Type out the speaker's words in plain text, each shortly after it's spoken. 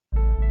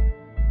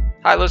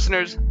Hi,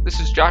 listeners. This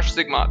is Josh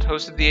Zigmont,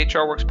 host of the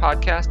HR Works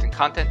podcast and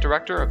content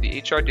director of the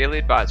HR Daily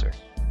Advisor.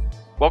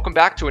 Welcome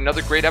back to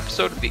another great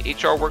episode of the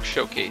HR Works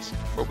Showcase,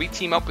 where we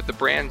team up with the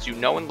brands you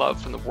know and love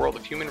from the world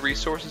of human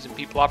resources and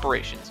people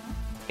operations,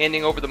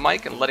 handing over the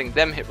mic and letting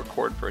them hit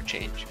record for a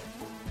change.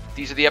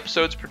 These are the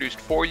episodes produced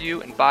for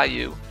you and by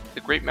you,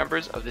 the great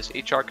members of this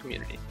HR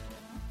community.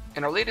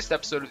 In our latest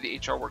episode of the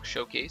HR Works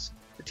Showcase,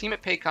 the team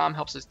at Paycom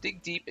helps us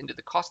dig deep into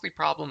the costly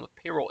problem of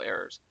payroll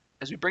errors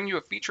as we bring you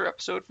a feature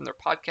episode from their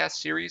podcast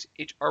series,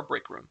 HR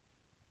Break Room.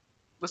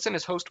 Listen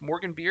as host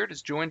Morgan Beard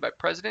is joined by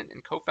president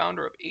and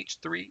co-founder of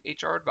H3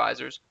 HR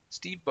Advisors,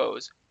 Steve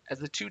Boese, as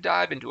the two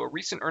dive into a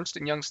recent Ernst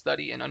Young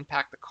study and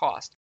unpack the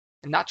cost,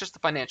 and not just the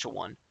financial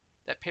one,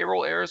 that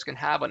payroll errors can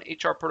have on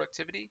HR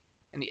productivity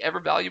and the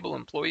ever-valuable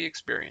employee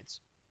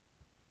experience.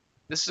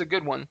 This is a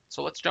good one,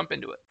 so let's jump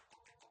into it.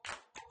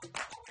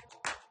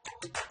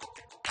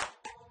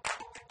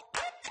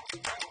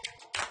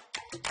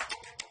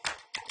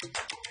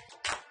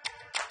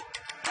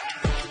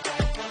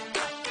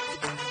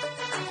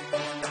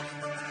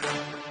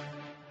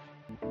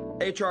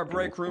 HR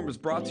Break Room is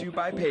brought to you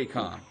by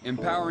Paycom,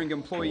 empowering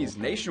employees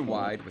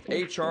nationwide with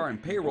HR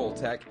and payroll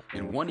tech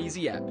in one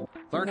easy app.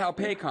 Learn how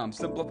Paycom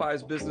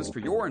simplifies business for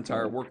your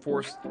entire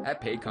workforce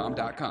at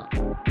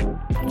paycom.com.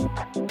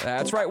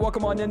 That's right.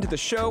 Welcome on into the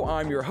show.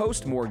 I'm your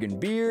host, Morgan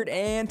Beard,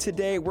 and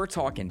today we're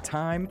talking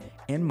time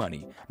and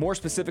money. More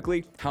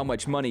specifically, how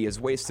much money is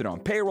wasted on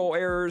payroll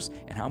errors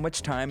and how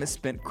much time is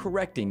spent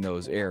correcting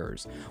those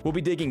errors. We'll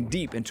be digging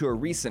deep into a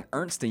recent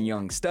Ernst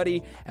Young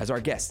study as our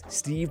guest,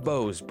 Steve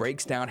Boese,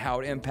 breaks down how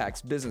it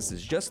impacts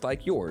businesses just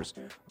like yours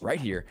right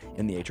here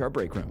in the HR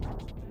Break Room.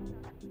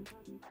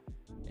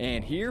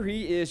 And here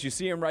he is. You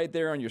see him right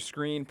there on your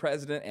screen,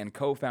 president and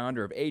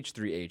co-founder of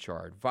H3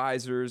 HR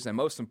Advisors, and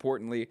most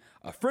importantly,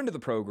 a friend of the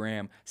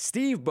program,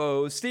 Steve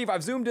Boese. Steve,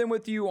 I've zoomed in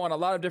with you on a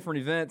lot of different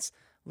events,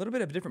 a little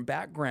bit of a different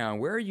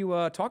background. Where are you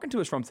talking to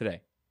us from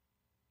today?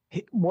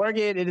 Hey,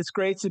 Morgan, it is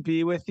great to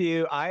be with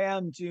you. I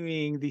am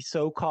doing the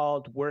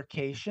so-called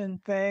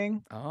workation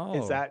thing. Oh,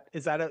 Is that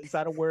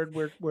a word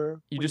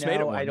you just made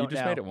it once. You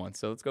just made it once,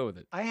 so let's go with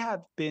it. I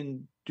have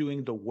been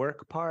doing the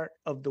work part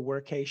of the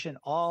workation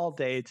all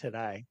day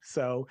today.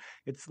 So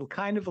it's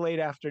kind of late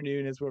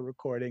afternoon as we're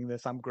recording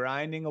this. I'm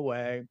grinding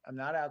away. I'm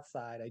not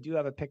outside. I do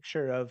have a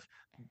picture of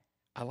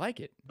I like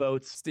it.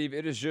 boats. Steve,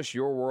 it is just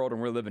your world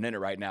and we're living in it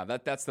right now.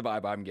 That's the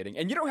vibe I'm getting.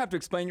 And you don't have to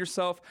explain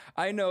yourself.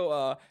 I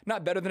know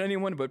not better than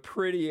anyone, but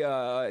pretty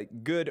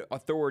good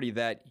authority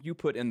that you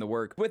put in the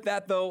work. With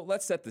that, though,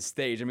 let's set the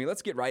stage. I mean,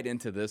 let's get right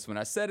into this one.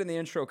 I said in the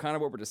intro kind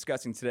of what we're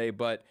discussing today,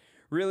 but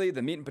really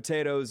the meat and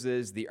potatoes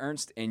is the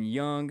Ernst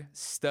Young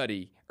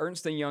study.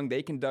 Ernst Young,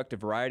 they conduct a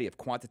variety of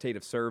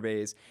quantitative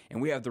surveys, and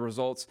we have the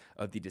results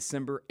of the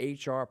December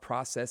HR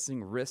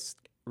Processing Risk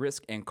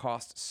and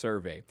Cost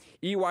Survey.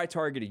 EY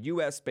targeted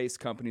U.S.-based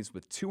companies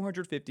with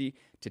 250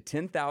 to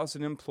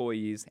 10,000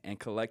 employees and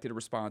collected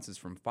responses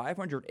from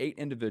 508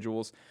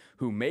 individuals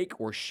who make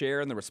or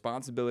share in the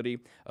responsibility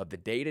of the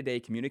day-to-day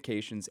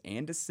communications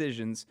and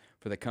decisions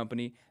for the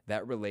company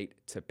that relate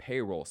to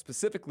payroll.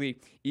 Specifically,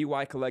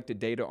 EY collected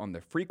data on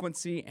the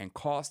frequency and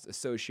cost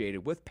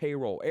associated with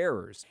payroll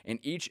errors, and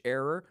each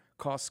error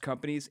costs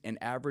companies an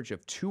average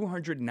of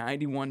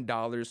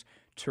 $291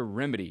 to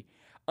remedy.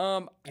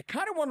 I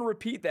kind of want to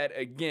repeat that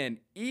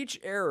again. Each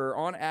error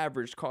on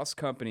average costs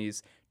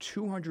companies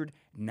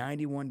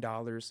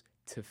 $291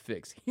 to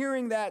fix.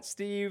 Hearing that,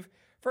 Steve,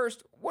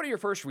 first, what are your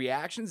first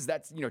reactions?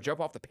 That's, jump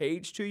off the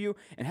page to you.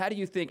 And how do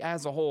you think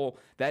as a whole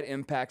that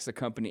impacts the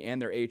company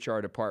and their HR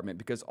department?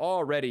 Because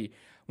already,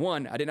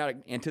 one, I did not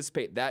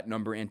anticipate that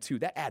number, and two,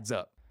 that adds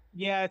up.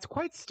 Yeah, it's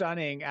quite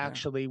stunning,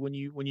 actually, when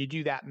you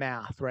do that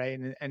math, right?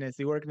 And as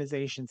the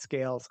organization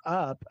scales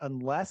up,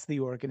 unless the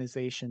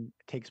organization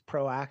takes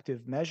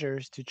proactive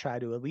measures to try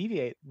to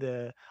alleviate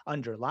the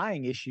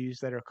underlying issues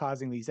that are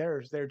causing these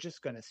errors, they're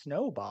just going to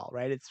snowball,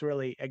 right? It's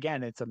really,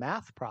 again, it's a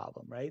math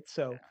problem, right?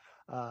 So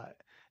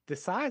the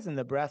size and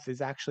the breadth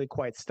is actually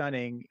quite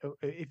stunning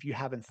if you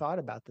haven't thought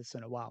about this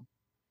in a while.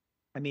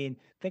 I mean,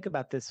 think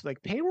about this,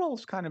 like payroll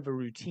is kind of a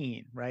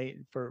routine, right?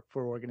 For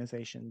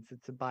organizations,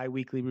 it's a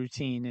biweekly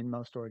routine in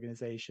most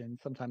organizations,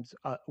 sometimes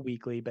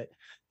weekly, but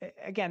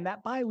again,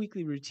 that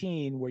biweekly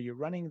routine where you're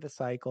running the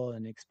cycle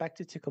and expect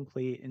it to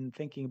complete and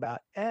thinking about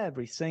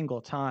every single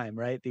time,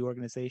 right? The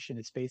organization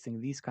is facing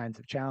these kinds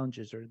of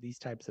challenges or these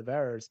types of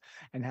errors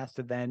and has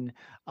to then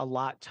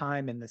allot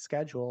time in the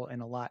schedule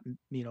and allot,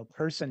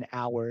 person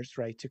hours,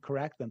 right, to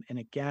correct them. And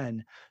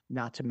again,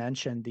 not to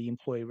mention the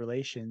employee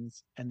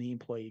relations and the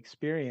employee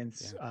experience,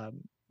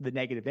 the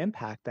negative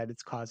impact that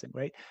it's causing,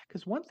 right?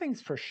 Because one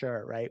thing's for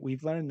sure, right?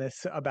 We've learned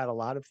this about a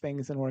lot of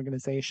things in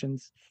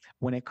organizations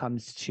when it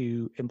comes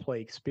to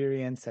employee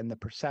experience and the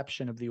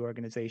perception of the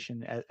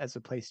organization as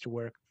a place to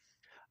work.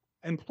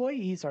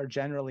 Employees are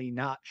generally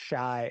not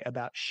shy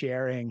about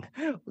sharing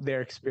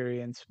their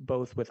experience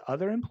both with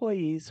other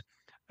employees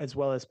as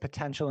well as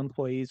potential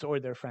employees or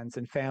their friends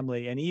and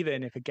family. And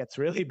even if it gets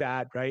really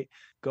bad, right,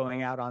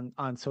 going out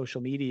on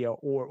social media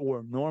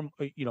or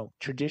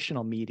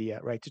traditional media,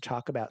 right, to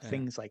talk about Yeah.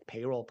 things like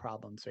payroll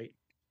problems, right?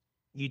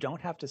 You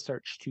don't have to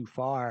search too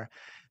far,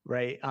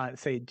 right?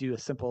 Say do a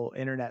simple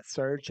internet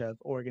search of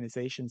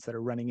organizations that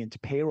are running into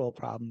payroll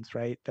problems,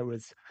 right? There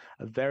was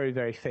a very,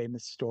 very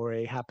famous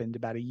story happened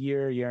about a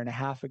year and a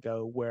half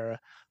ago where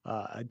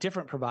a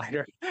different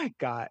provider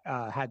got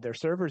had their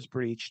servers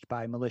breached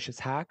by malicious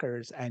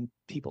hackers, and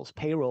people's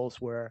payrolls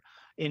were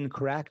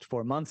incorrect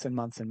for months and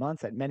months and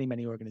months at many,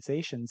 many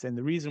organizations. And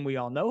the reason we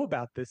all know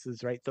about this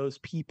is, right, those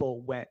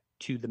people went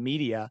to the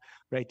media,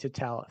 right, to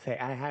say,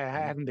 I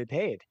haven't been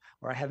paid,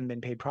 or I haven't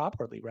been paid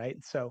properly, right?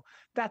 So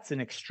that's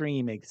an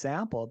extreme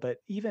example. But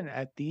even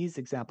at these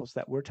examples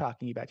that we're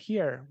talking about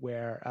here,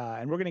 where,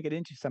 and we're going to get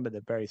into some of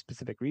the very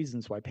specific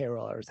reasons why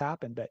payroll errors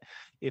happen, but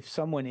if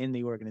someone in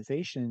the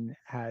organization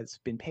has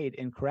been paid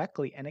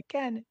incorrectly, and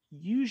again,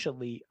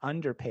 usually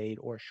underpaid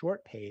or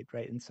short paid,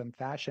 right, in some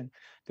fashion,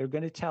 they're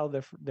going to tell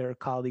their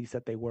colleagues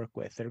that they work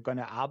with. They're going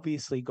to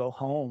obviously go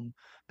home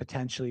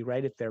potentially,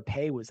 right, if their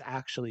pay was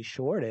actually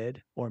shorted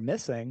or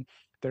missing,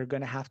 they're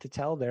going to have to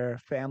tell their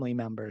family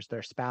members,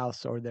 their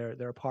spouse, or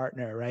their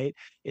partner, right?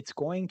 It's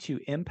going to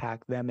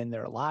impact them in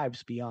their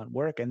lives beyond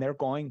work, and they're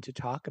going to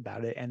talk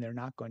about it, and they're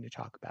not going to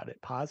talk about it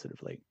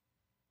positively.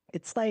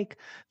 It's like,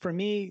 for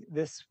me,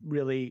 this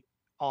really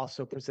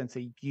also presents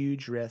a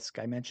huge risk.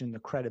 I mentioned the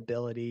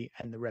credibility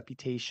and the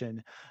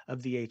reputation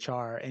of the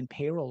HR and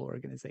payroll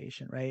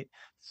organization, right?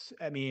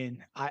 I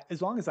mean,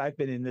 as long as I've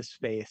been in this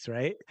space,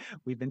 right,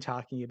 we've been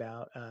talking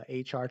about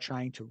HR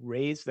trying to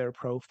raise their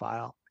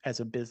profile as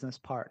a business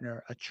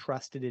partner, a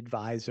trusted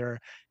advisor.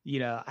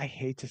 I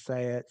hate to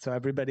say it, so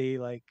everybody,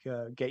 like,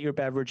 get your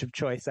beverage of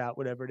choice out,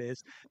 whatever it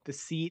is. The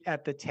seat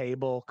at the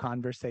table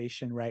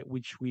conversation, right,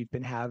 which we've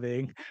been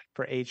having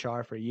for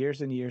HR for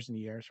years and years and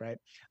years, right?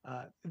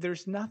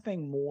 There's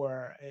nothing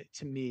more,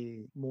 to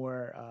me,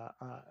 more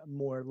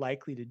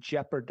likely to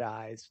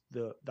jeopardize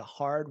the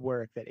hard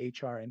work that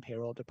HR and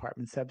payroll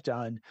departments have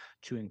done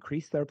to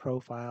increase their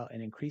profile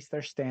and increase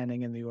their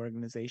standing in the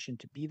organization,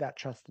 to be that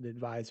trusted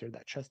advisor,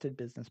 that trusted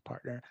business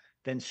partner,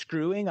 than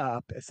screwing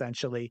up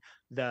essentially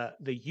the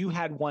you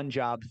had one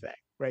job thing,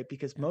 right?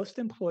 Because most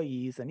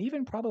employees, and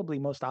even probably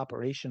most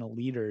operational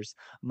leaders,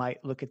 might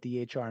look at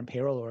the HR and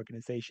payroll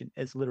organization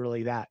as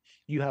literally that.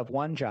 You have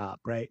one job,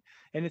 right?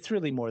 And it's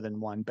really more than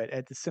one, but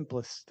at the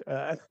simplest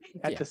Yeah.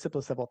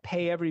 level,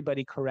 pay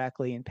everybody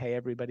correctly and pay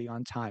everybody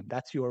on time.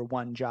 That's your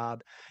one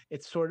job.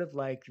 It's sort of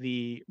like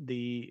the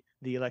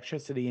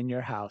electricity in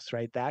your house,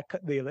 right?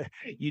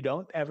 You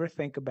don't ever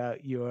think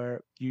about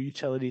your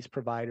utilities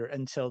provider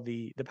until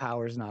the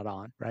power is not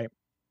on, right?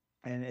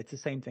 And it's the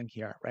same thing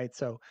here, right?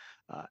 So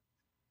uh,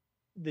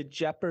 the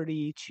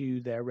jeopardy to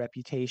their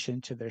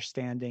reputation, to their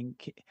standing,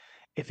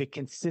 if it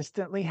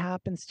consistently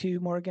happens to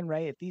Morgan,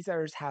 right? If these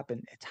errors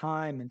happen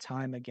time and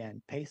time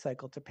again, pay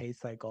cycle to pay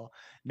cycle,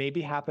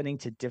 maybe happening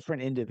to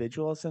different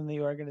individuals in the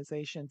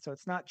organization. So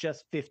it's not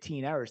just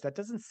 15 errors. That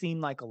doesn't seem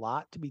like a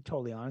lot, to be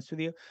totally honest with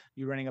you.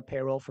 You're running a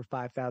payroll for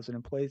 5,000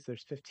 employees,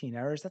 there's 15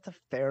 errors. That's a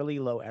fairly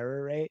low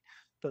error rate.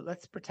 But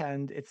let's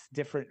pretend it's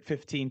different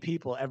 15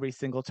 people every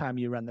single time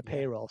you run the Yeah.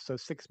 payroll. So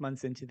 6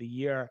 months into the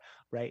year,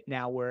 right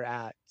now we're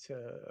at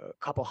a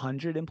couple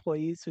hundred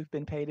employees who've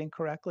been paid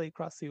incorrectly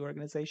across the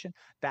organization.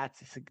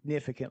 That's a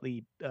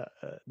significantly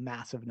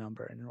massive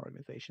number in an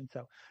organization.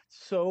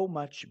 So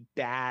much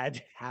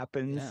bad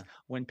happens Yeah.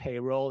 when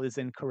payroll is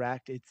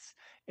incorrect.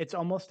 It's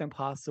almost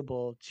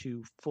impossible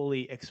to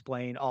fully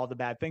explain all the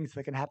bad things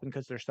that can happen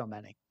because there's so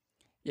many.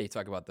 Yeah, you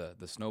talk about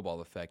the snowball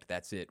effect.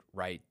 That's it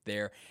right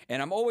there.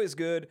 And I'm always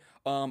good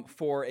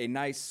for a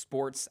nice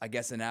sports, I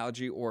guess,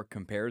 analogy or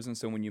comparison.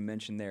 So when you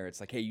mention there, it's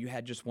like, hey, you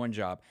had just one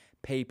job,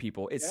 pay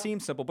people. It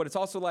seems simple, but it's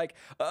also like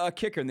a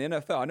kicker in the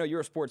NFL. I know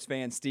you're a sports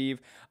fan,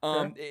 Steve.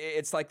 Sure.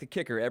 It's like the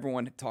kicker.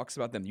 Everyone talks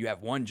about them. You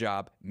have one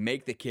job,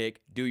 make the kick,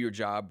 do your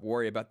job,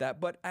 worry about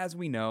that. But as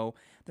we know,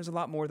 there's a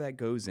lot more that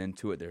goes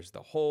into it. There's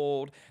the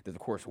hold, there's,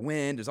 of course,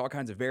 wind. There's all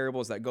kinds of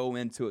variables that go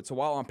into it. So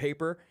while on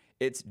paper,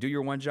 it's do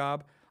your one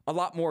job, a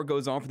lot more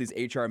goes on for these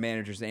HR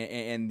managers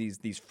and these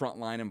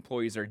frontline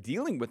employees are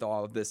dealing with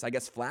all of this, I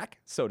guess, flack,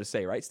 so to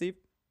say, right, Steve?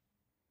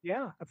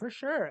 Yeah, for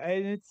sure.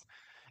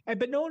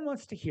 But no one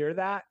wants to hear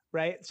that,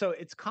 right? So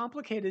it's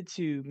complicated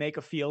to make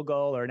a field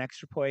goal or an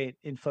extra point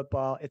in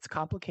football. It's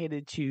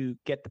complicated to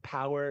get the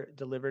power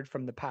delivered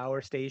from the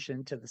power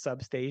station to the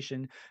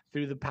substation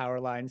through the power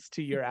lines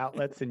to your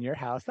outlets in your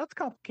house. That's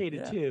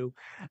complicated Yeah. too.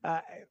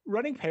 Uh,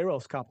 Running payroll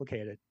is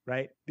complicated,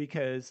 right?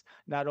 Because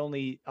not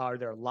only are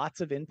there lots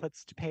of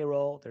inputs to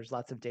payroll, there's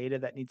lots of data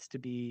that needs to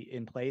be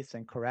in place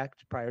and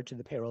correct prior to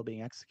the payroll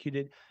being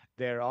executed.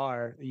 There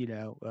are,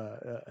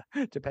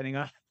 depending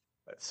on,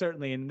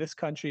 certainly in this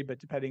country, but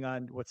depending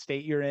on what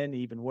state you're in,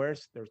 even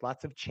worse, there's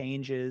lots of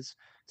changes,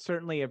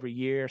 certainly every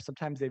year,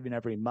 sometimes even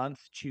every month,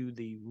 to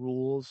the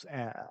rules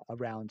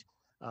around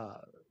uh,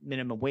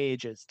 minimum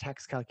wages,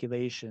 tax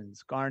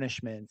calculations,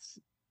 garnishments,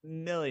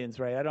 millions,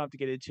 right? I don't have to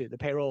get into it. The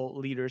payroll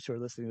leaders who are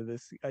listening to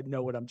this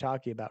know what I'm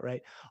talking about,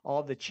 right?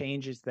 All the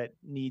changes that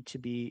need to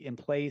be in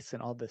place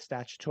and all the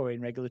statutory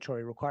and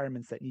regulatory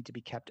requirements that need to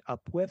be kept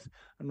up with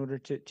in order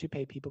to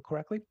pay people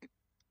correctly.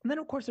 And then,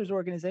 of course, there's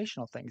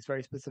organizational things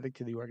very specific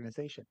to the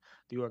organization.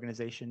 The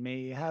organization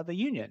may have a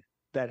union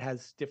that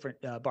has different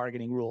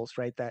bargaining rules,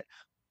 right?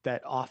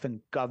 That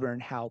often govern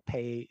how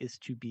pay is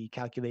to be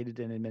calculated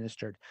and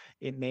administered.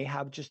 It may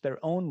have just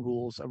their own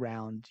rules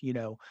around,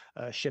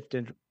 shift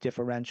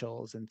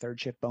differentials and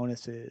third shift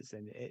bonuses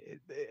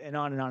and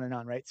on and on and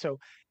on, right? So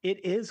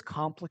it is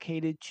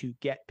complicated to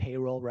get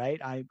payroll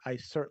right. I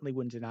certainly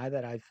wouldn't deny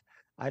that.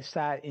 I've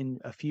sat in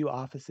a few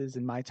offices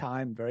in my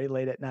time, very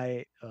late at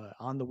night,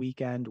 on the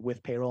weekend,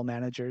 with payroll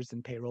managers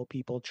and payroll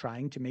people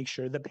trying to make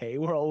sure the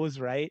payroll was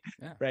right,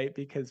 Yeah. right?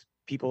 Because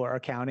people are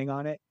counting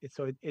on it.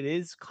 So it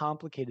is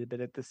complicated, but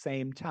at the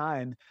same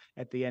time,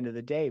 at the end of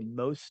the day,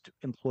 most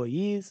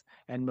employees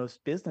and most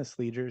business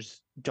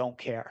leaders don't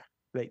care.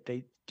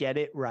 They get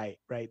it right,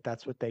 right?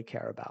 That's what they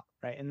care about,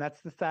 right? And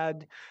that's the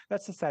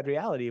sad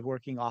reality of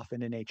working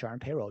often in HR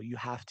and payroll. You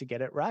have to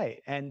get it right.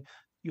 And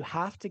you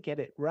have to get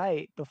it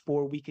right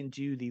before we can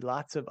do the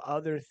lots of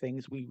other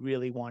things we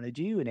really want to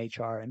do in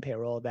HR and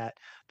payroll that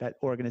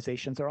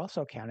organizations are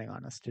also counting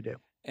on us to do.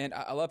 And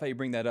I love how you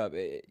bring that up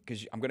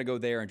because I'm going to go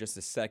there in just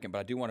a second, but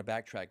I do want to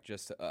backtrack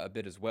just a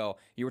bit as well.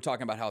 You were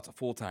talking about how it's a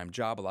full-time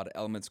job. A lot of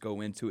elements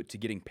go into it to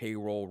getting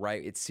payroll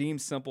right. It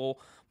seems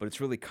simple, but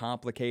it's really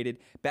complicated.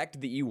 Back to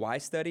the EY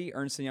study,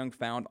 Ernst Young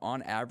found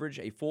on average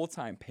a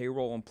full-time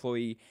payroll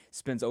employee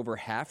spends over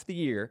half the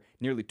year,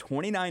 nearly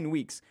 29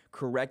 weeks,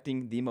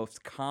 correcting the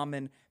most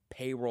common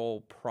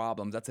payroll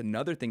problems. That's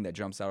another thing that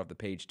jumps out of the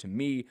page to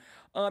me.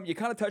 You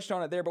kind of touched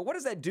on it there, but what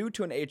does that do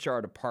to an HR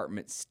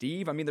department,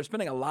 Steve? I mean, they're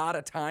spending a lot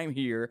of time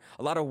here,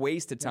 a lot of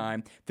wasted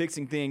time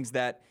fixing things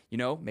that,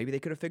 maybe they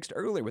could have fixed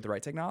earlier with the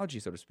right technology,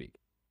 so to speak.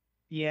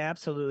 Yeah,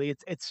 absolutely.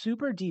 It's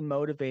super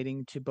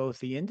demotivating to both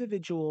the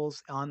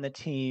individuals on the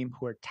team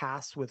who are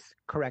tasked with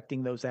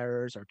correcting those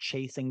errors or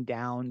chasing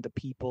down the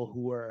people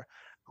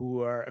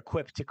who are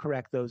equipped to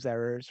correct those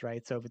errors,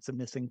 right? So if it's a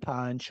missing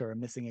punch or a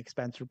missing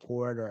expense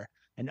report or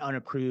an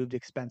unapproved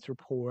expense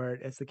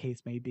report, as the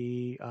case may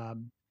be, uh,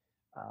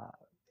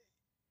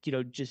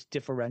 just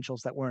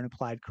differentials that weren't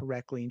applied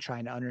correctly and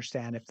trying to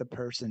understand if the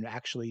person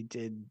actually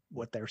did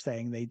what they're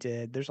saying they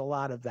did. There's a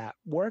lot of that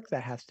work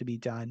that has to be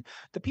done.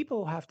 The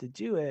people who have to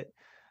do it,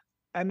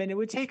 I mean, it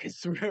would take us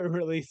through a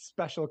really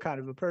special kind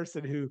of a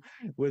person who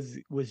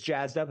was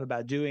jazzed up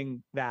about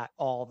doing that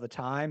all the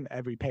time,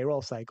 every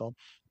payroll cycle.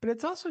 But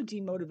it's also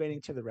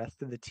demotivating to the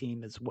rest of the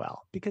team as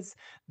well, because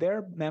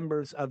they're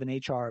members of an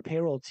HR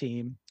payroll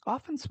team,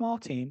 often small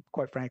team,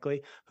 quite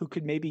frankly, who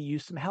could maybe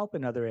use some help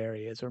in other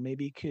areas, or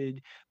maybe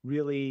could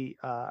really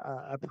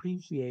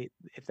appreciate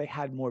if they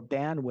had more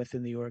bandwidth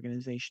in the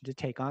organization to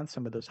take on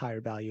some of those higher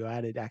value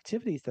added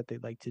activities that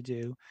they'd like to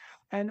do.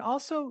 And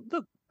also,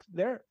 look,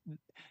 they're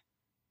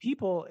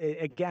people,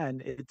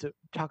 again, to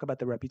talk about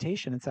the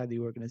reputation inside the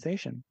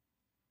organization.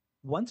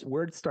 Once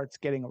word starts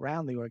getting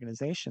around the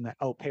organization that,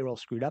 oh, payroll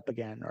screwed up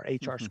again or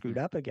HR screwed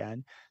up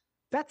again,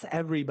 that's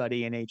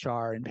everybody in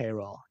HR and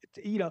payroll.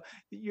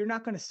 You're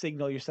not going to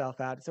signal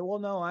yourself out and say, well,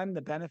 no, I'm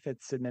the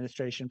benefits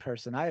administration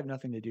person. I have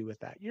nothing to do with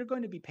that. You're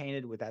going to be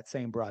painted with that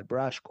same broad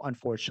brush,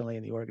 unfortunately,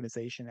 in the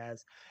organization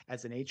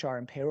as an HR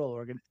and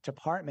payroll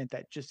department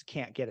that just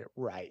can't get it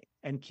right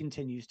and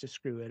continues to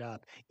screw it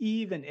up,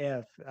 even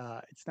if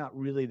it's not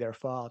really their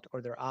fault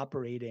or they're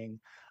operating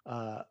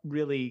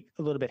really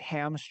a little bit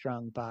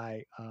hamstrung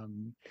by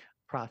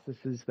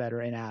processes that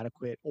are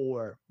inadequate,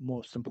 or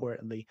most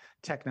importantly,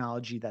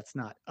 technology that's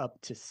not up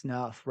to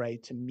snuff,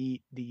 right, to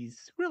meet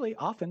these really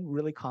often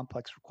really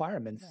complex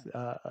requirements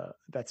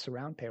that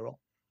surround payroll.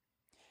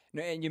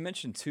 No, and you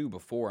mentioned too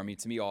before, I mean,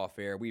 to me, off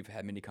air, we've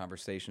had many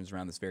conversations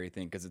around this very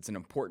thing because it's an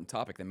important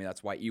topic. I mean,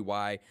 that's why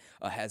EY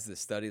has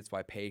this study. That's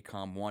why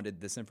Paycom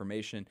wanted this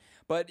information.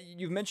 But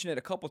you've mentioned it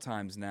a couple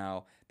times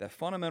now, that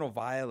fundamental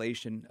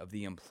violation of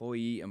the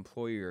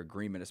employee-employer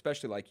agreement,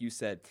 especially like you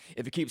said,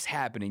 if it keeps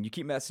happening, you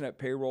keep messing up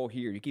payroll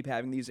here, you keep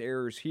having these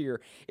errors here.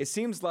 It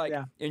seems like,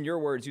 in your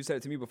words, you said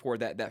it to me before,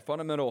 that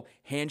fundamental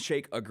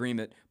handshake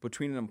agreement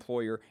between an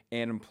employer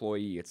and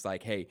employee. It's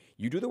like, hey,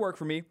 you do the work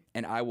for me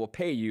and I will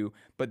pay you.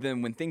 But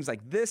then when things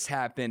like this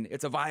happen,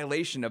 it's a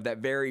violation of that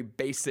very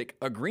basic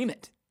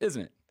agreement,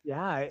 isn't it?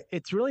 Yeah,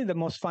 it's really the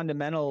most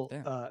fundamental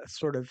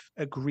sort of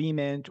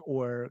agreement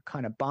or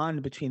kind of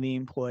bond between the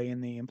employee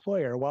and the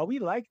employer. While we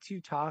like to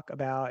talk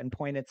about and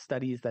point at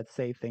studies that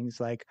say things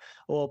like,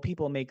 well,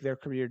 people make their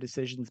career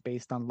decisions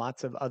based on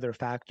lots of other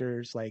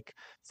factors, like,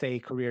 say,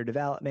 career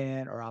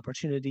development or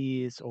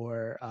opportunities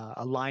or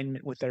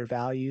alignment with their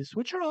values,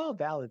 which are all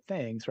valid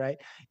things, right?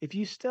 If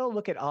you still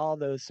look at all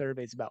those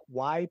surveys about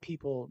why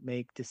people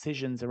make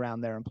decisions around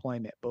their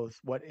employment, both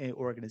what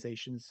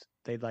organizations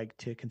they'd like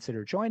to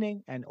consider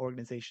joining and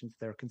organizations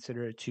they're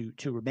considered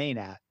to remain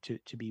at,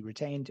 to be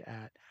retained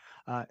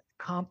at,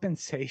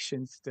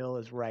 compensation still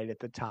is right at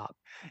the top.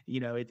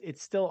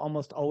 It's still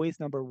almost always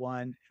number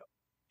one.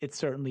 it's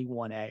certainly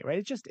 1A, right?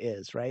 It just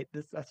is, right?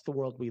 That's the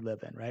world we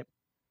live in, right?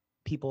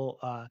 People,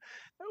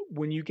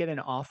 when you get an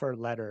offer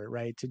letter,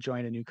 right, to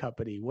join a new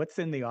company, what's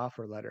in the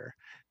offer letter?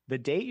 The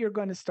date you're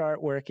going to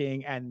start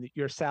working and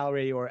your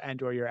salary or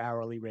your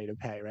hourly rate of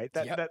pay, right?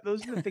 Yep.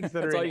 Those are the things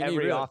that That's are all in you need,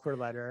 every really. offer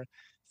letter.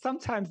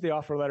 Sometimes the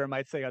offer letter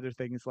might say other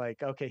things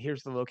like, okay,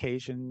 here's the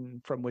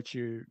location from which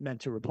you're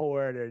meant to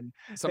report, and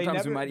they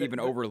Sometimes we never, might even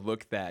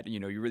overlook that.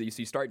 You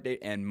see start date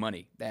and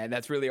money.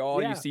 That's really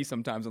all you yeah. see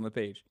sometimes on the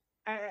page.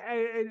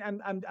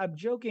 I'm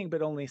joking,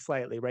 but only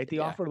slightly, right? The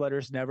Yeah. offer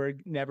letters never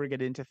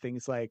get into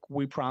things like,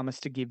 we promise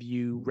to give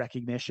you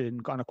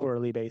recognition on a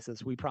quarterly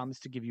basis. We promise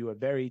to give you a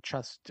very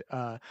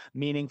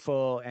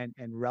meaningful and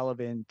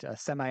relevant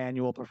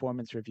semi-annual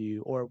performance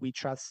review, or we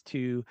trust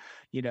to,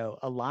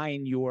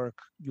 align your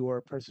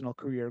personal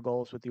career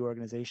goals with the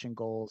organization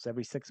goals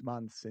every 6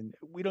 months. And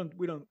we don't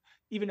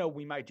even though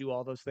we might do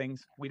all those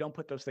things, we don't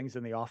put those things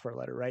in the offer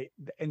letter, right?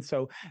 And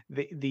so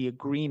the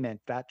agreement,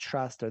 that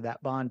trust or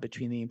that bond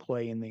between the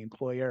employee and the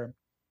employer,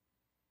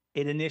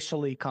 it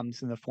initially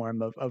comes in the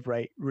form of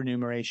right,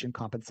 remuneration,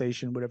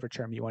 compensation, whatever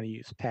term you want to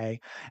use, pay.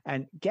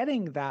 And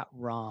getting that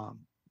wrong,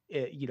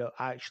 it,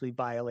 actually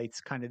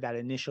violates kind of that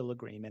initial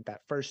agreement,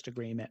 that first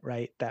agreement,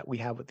 right, that we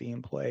have with the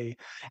employee.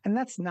 And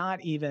that's not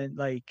even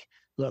like,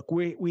 look,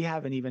 we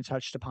haven't even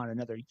touched upon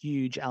another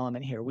huge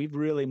element here. We've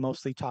really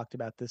mostly talked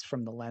about this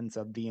from the lens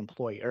of the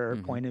employer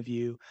Mm-hmm. point of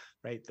view,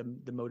 right?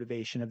 The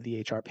motivation of the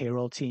HR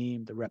payroll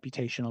team, the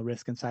reputational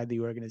risk inside the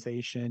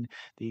organization,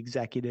 the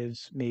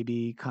executives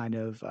maybe kind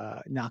of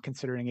not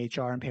considering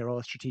HR and payroll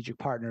a strategic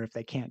partner if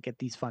they can't get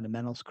these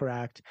fundamentals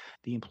correct.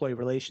 The employee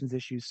relations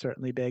issue is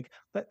certainly big.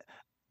 But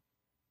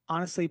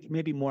honestly,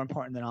 maybe more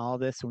important than all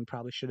of this, and we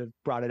probably should have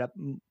brought it up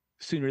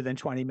sooner than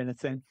 20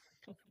 minutes in,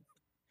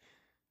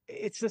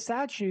 it's the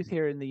sad truth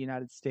here in the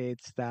United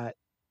States that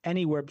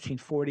anywhere between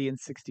 40 and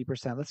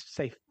 60%, let's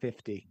say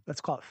 50, let's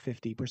call it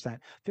 50%.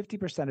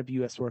 50% of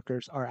US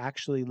workers are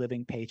actually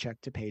living paycheck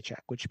to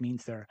paycheck, which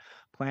means they're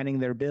planning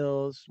their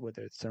bills,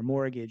 whether it's their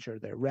mortgage or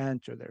their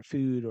rent or their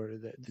food or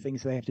the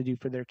things they have to do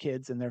for their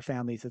kids and their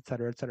families, et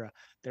cetera, et cetera.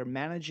 They're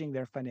managing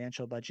their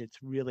financial budgets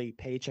really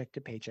paycheck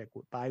to paycheck,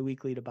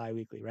 biweekly to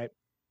biweekly, right?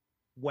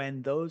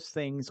 When those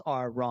things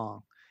are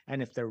wrong,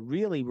 and if they're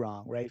really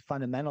wrong, right,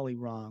 fundamentally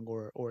wrong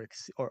or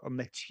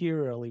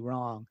materially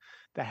wrong,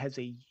 that has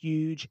a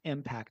huge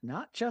impact,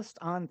 not just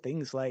on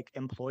things like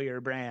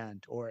employer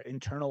brand or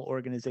internal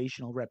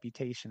organizational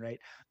reputation, right?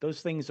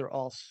 Those things are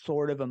all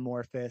sort of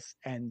amorphous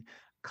and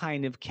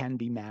kind of can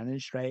be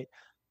managed, right?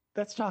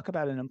 Let's talk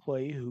about an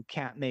employee who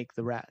can't make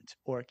the rent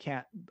or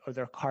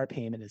their car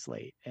payment is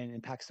late and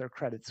impacts their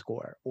credit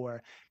score,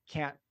 or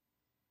can't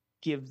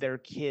give their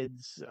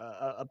kids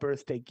a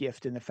birthday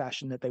gift in the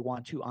fashion that they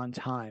want to on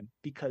time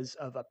because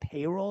of a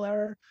payroll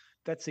error.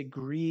 That's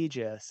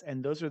egregious.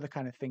 And those are the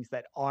kind of things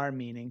that are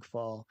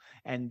meaningful,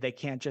 and they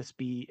can't just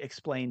be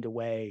explained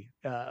away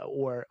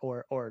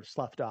or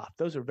sloughed off.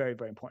 Those are very,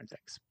 very important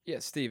things. Yeah,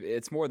 Steve,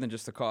 it's more than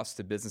just the cost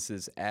to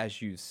businesses,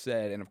 as you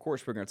said. And of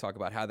course, we're going to talk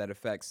about how that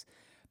affects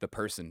the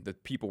person, the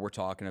people we're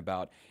talking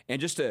about. And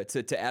just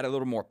to add a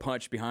little more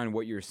punch behind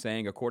what you're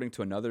saying, according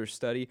to another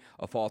study,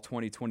 a fall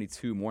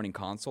 2022 Morning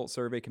Consult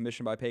survey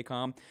commissioned by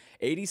Paycom,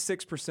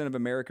 86% of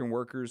American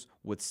workers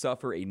would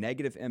suffer a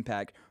negative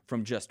impact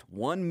from just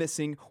one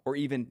missing or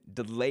even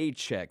delayed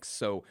check.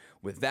 So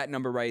with that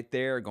number right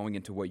there, going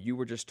into what you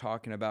were just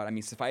talking about, I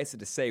mean, suffice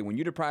it to say, when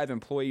you deprive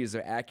employees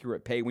of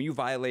accurate pay, when you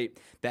violate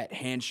that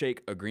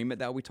handshake agreement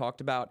that we talked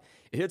about,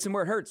 it hits them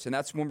where it hurts. And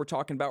that's when we're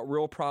talking about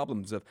real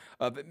problems of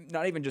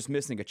not even just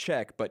missing a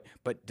check, but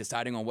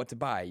deciding on what to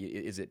buy.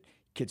 Is it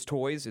kids'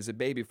 toys? Is it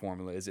baby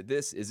formula? Is it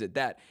this? Is it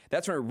that?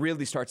 That's when it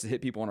really starts to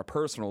hit people on a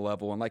personal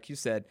level. And like you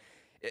said,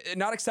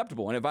 not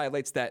acceptable. And it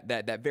violates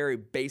that very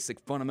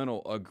basic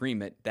fundamental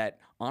agreement that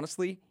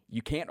honestly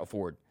you can't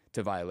afford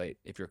to violate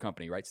if you're a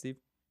company, right, Steve?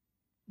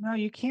 No,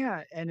 you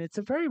can't. And it's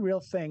a very real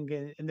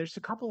thing. And there's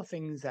a couple of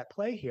things at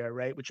play here,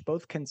 right? Which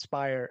both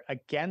conspire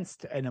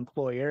against an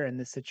employer in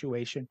this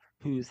situation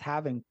who's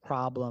having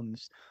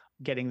problems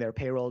getting their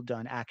payroll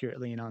done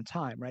accurately and on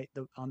time, right?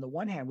 On the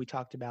one hand, we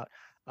talked about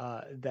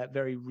that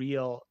very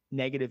real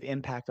negative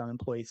impact on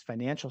employees'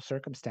 financial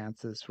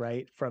circumstances,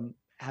 right? From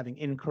having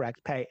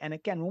incorrect pay. And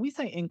again, when we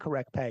say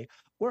incorrect pay,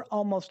 we're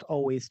almost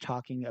always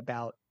talking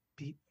about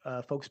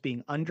folks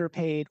being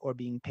underpaid or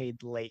being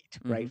paid late,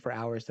 right, for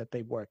hours that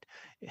they've worked.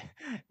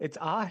 It's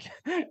odd.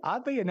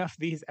 Oddly enough,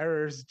 these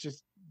errors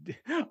just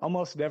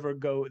almost never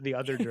go the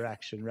other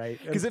direction, right?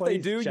 Because if they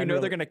do, they're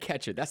going to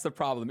catch it. That's the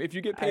problem. If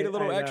you get paid a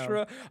little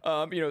extra,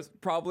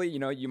 probably,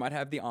 you might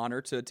have the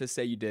honor to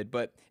say you did.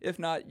 But if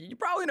not, you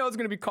probably know it's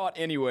going to be caught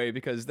anyway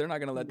because they're not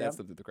going to let that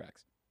slip through the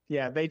cracks.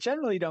 Yeah, they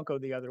generally don't go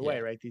the other way,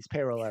 right? These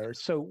payroll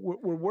errors. So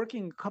we're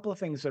working a couple of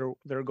things that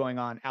are going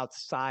on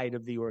outside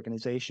of the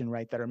organization,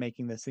 right? That are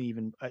making this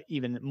even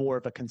more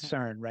of a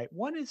concern, right?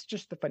 One is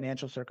just the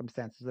financial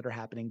circumstances that are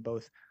happening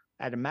both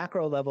at a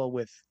macro level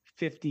with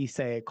 50,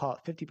 say, call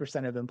it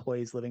 50% of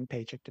employees living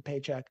paycheck to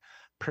paycheck,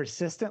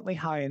 persistently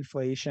high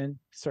inflation,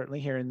 certainly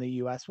here in the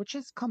US, which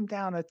has come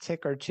down a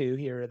tick or two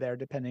here or there,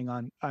 depending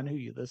on who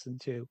you listen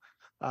to.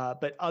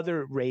 But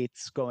other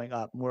rates going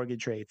up,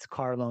 mortgage rates,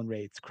 car loan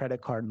rates,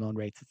 credit card loan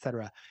rates, et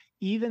cetera.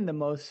 Even the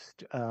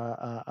most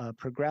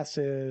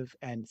progressive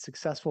and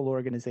successful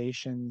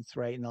organizations,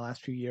 right, in the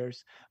last few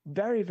years,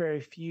 very,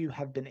 very few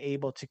have been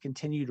able to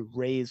continue to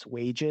raise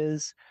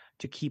wages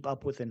to keep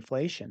up with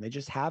inflation. They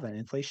just haven't.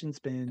 Inflation's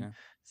been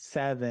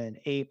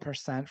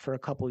 7-8% for a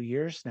couple of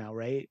years now,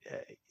 right?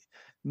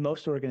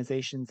 Most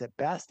organizations at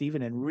best,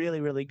 even in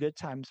really, really good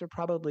times, are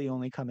probably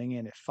only coming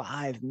in at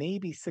 5,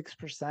 maybe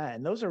 6%.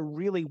 And those are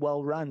really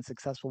well-run,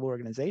 successful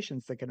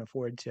organizations that can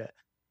afford to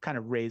kind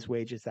of raise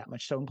wages that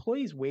much. So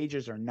employees'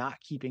 wages are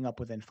not keeping up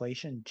with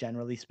inflation,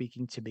 generally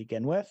speaking, to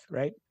begin with,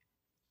 right?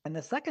 And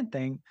the second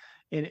thing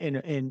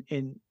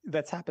in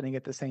that's happening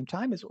at the same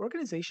time is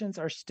organizations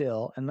are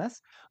still, unless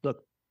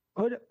look,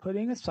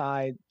 putting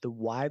aside the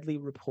widely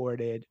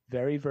reported,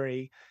 very,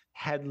 very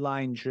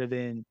headline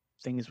driven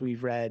things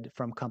we've read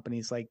from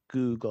companies like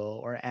Google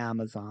or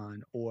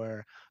Amazon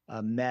or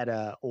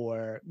Meta,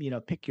 or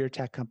pick your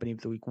tech company of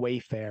the week,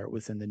 Wayfair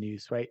was in the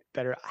news, right?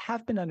 That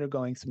have been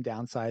undergoing some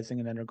downsizing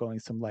and undergoing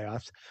some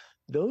layoffs.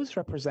 Those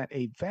represent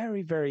a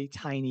very, very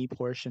tiny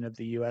portion of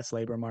the US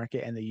labor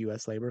market and the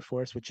US labor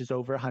force, which is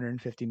over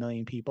 150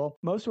 million people.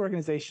 Most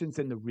organizations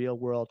in the real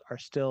world are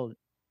still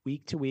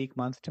week to week,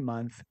 month to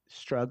month,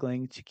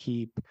 struggling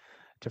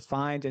to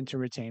find and to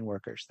retain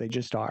workers. They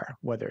just are,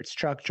 whether it's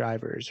truck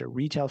drivers or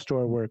retail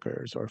store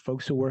workers or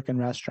folks who work in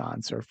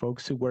restaurants or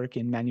folks who work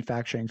in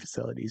manufacturing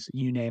facilities,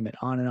 you name it,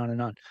 on and on and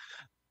on.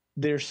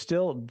 There's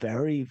still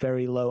very,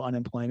 very low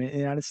unemployment in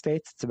the United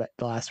States. It's about,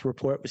 the last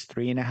report was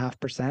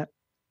 3.5%.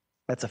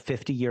 That's a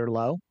 50-year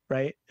low,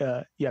 right?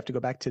 You have to go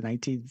back to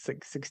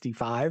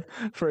 1965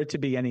 for it to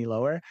be any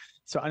lower.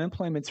 So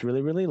unemployment's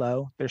really, really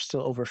low. There's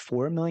still over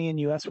 4 million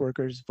US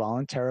workers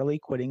voluntarily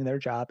quitting their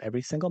job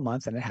every single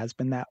month, and it has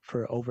been that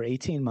for over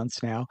 18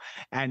 months now.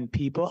 And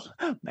people,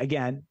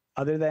 again,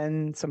 other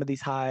than some of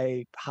these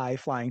high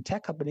flying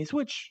tech companies,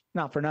 which,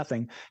 not for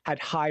nothing, had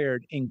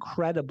hired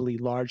incredibly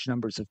large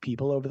numbers of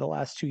people over the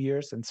last 2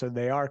 years. And so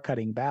they are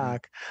cutting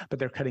back, but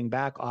they're cutting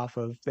back off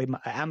of,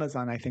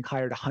 Amazon, I think,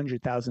 hired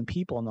 100,000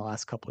 people in the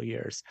last couple of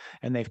years,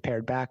 and they've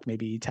pared back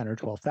maybe 10 or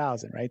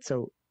 12,000, right?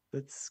 So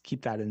let's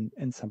keep that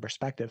in some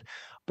perspective.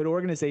 But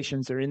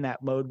organizations are in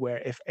that mode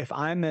where if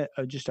I'm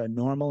just a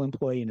normal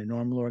employee in a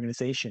normal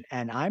organization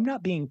and I'm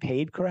not being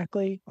paid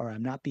correctly, or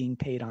I'm not being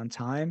paid on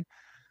time,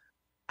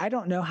 I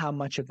don't know how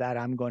much of that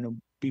I'm going to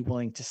be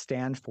willing to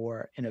stand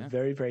for in a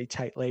very, very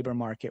tight labor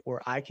market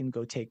where I can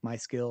go take my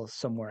skills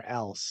somewhere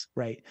else,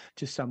 right?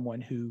 To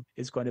someone who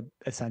is going to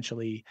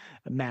essentially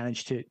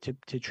manage to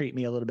treat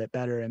me a little bit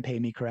better and pay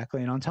me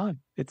correctly and on time.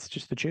 It's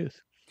just the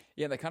truth.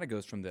 Yeah, that kind of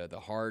goes from the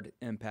hard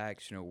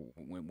impacts,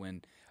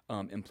 when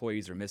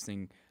employees are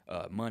missing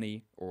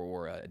money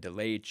or a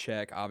delayed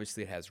check.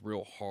 Obviously, it has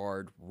real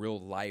hard,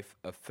 real life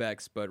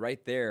effects. But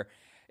right there,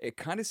 it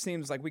kind of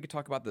seems like we could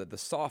talk about the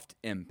soft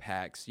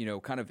impacts,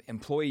 kind of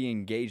employee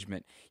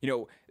engagement,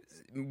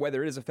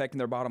 whether it is affecting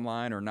their bottom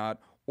line or not,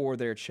 or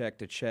their check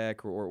to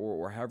check,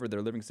 or however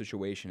their living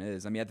situation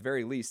is. I mean, at the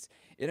very least,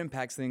 it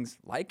impacts things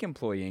like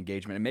employee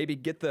engagement and maybe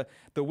get the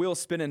wheel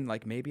spinning,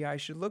 like maybe I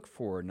should look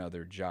for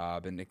another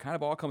job. And it kind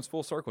of all comes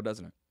full circle,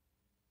 doesn't it?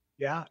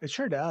 Yeah, it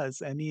sure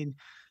does. I mean,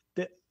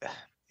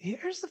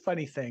 here's the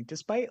funny thing.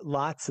 Despite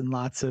lots and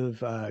lots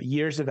of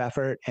years of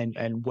effort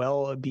and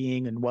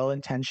well-being and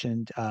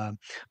well-intentioned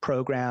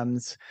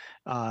programs,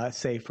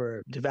 say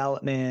for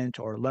development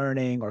or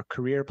learning or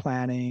career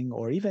planning,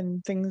 or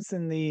even things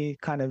in the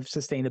kind of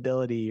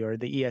sustainability or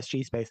the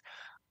ESG space,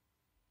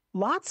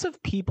 lots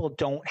of people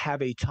don't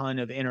have a ton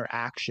of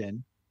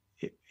interaction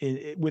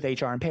with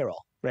HR and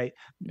payroll, right?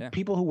 Yeah.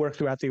 People who work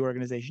throughout the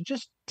organization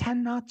just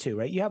tend not to,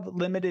 right? You have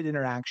limited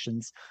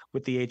interactions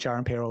with the HR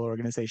and payroll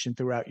organization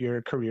throughout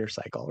your career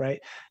cycle, right?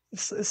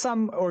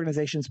 Some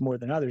organizations more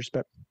than others,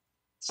 but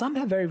some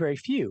have very, very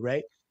few,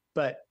 right?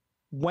 But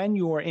when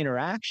your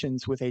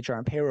interactions with HR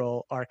and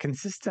payroll are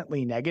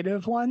consistently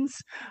negative ones,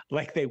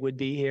 like they would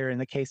be here in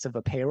the case of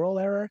a payroll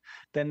error,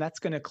 then that's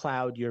going to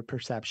cloud your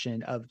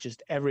perception of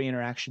just every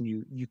interaction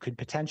you could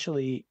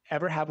potentially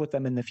ever have with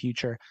them in the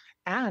future,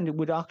 and it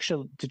would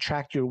actually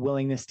detract your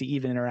willingness to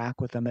even interact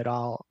with them at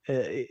all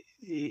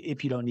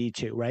if you don't need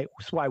to, right?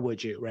 So why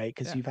would you, right?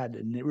 Because you've had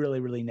a really,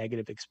 really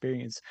negative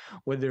experience.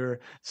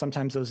 Whether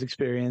sometimes those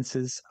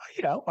experiences,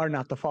 are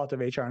not the fault of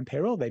HR and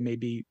payroll. They may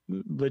be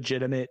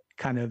legitimate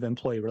kind of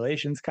employee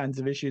relations kinds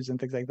of issues and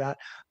things like that.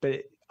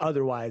 But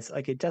otherwise,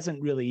 like, it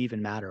doesn't really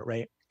even matter,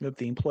 right? If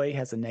the employee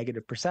has a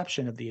negative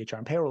perception of the HR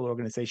and payroll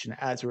organization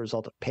as a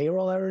result of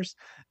payroll errors,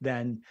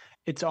 then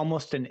it's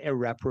almost an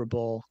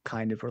irreparable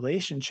kind of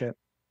relationship.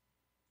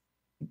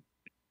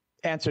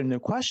 Answering the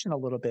question a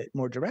little bit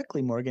more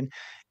directly, Morgan,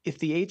 if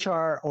the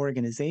HR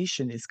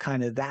organization is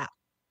kind of that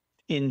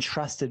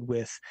entrusted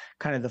with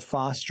kind of the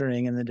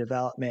fostering and the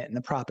development and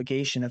the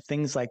propagation of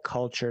things like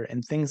culture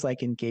and things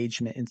like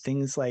engagement and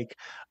things like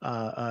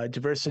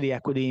diversity,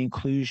 equity,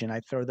 inclusion.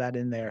 I throw that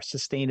in there.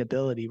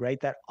 Sustainability, right?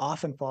 That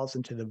often falls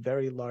into the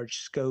very large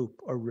scope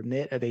or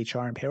remit of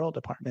HR and payroll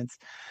departments.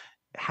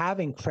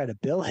 Having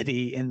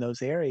credibility in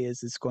those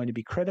areas is going to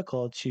be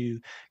critical to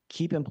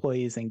keep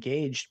employees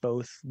engaged,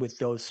 both with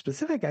those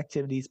specific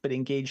activities, but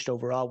engaged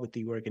overall with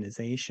the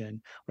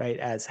organization, right?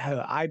 As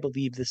how I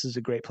believe this is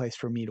a great place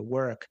for me to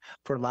work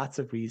for lots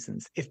of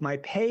reasons. If my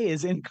pay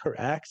is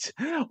incorrect,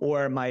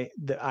 or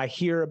I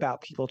hear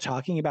about people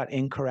talking about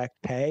incorrect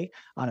pay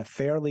on a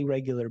fairly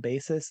regular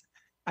basis,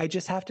 I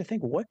just have to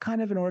think, what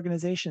kind of an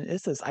organization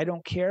is this? I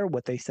don't care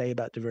what they say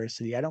about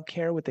diversity. I don't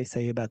care what they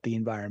say about the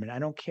environment. I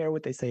don't care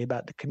what they say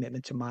about the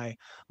commitment to my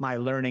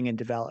learning and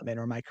development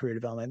or my career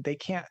development. They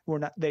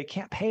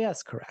can't pay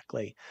us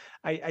correctly.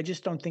 I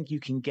just don't think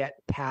you can get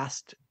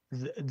past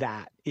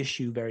that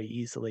issue very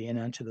easily and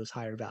onto those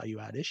higher value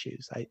add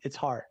issues. It's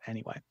hard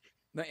anyway.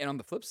 And on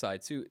the flip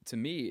side, too, to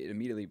me, it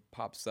immediately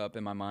pops up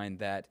in my mind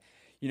that,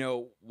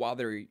 while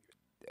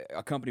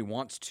a company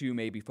wants to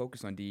maybe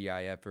focus on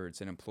DEI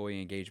efforts and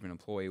employee engagement,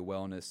 employee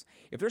wellness,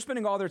 if they're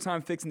spending all their time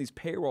fixing these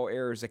payroll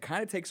errors, it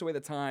kind of takes away the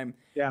time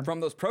from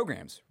those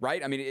programs,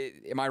 right? I mean,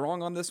 am I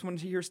wrong on this one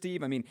here,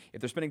 Steve? I mean,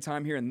 if they're spending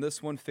time here in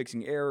this one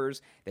fixing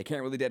errors, they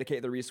can't really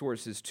dedicate their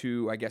resources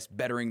to, I guess,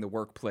 bettering the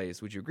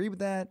workplace. Would you agree with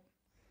that?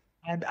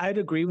 And I'd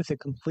agree with it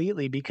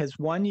completely because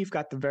one, you've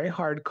got the very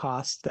hard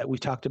costs that we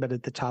talked about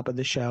at the top of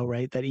the show,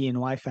 right? That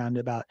E&Y found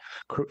about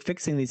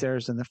fixing these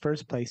errors in the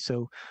first place.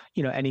 So,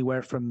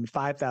 anywhere from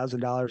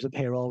 $5,000 a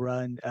payroll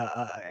run,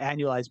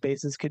 annualized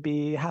basis could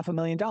be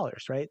 $500,000,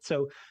 right?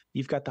 So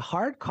you've got the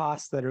hard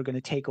costs that are going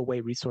to take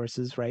away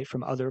resources, right,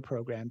 from other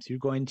programs. You're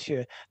going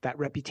to that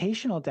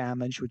reputational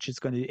damage, which is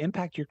going to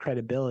impact your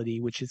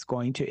credibility, which is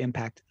going to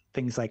impact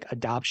things like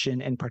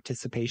adoption and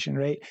participation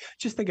rate.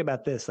 Just think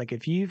about this. Like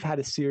if you've had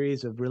a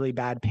series of really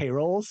bad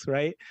payrolls,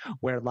 right,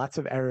 where lots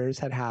of errors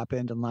had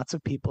happened and lots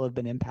of people have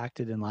been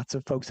impacted and lots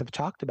of folks have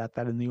talked about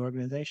that in the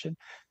organization,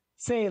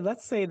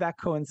 let's say that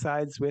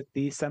coincides with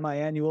the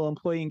semi-annual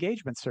employee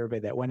engagement survey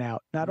that went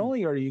out. Not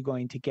only are you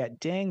going to get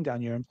dinged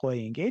on your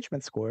employee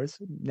engagement scores,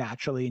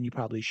 naturally, and you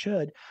probably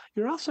should,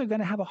 you're also going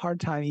to have a hard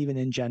time even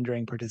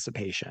engendering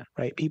participation,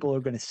 right? People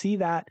are going to see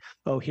that,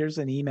 oh, here's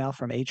an email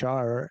from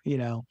HR,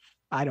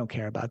 I don't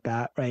care about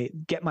that, right?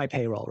 Get my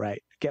payroll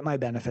right, get my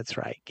benefits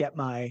right, get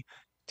my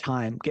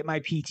time, get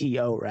my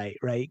PTO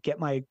right?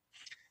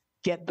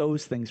 Get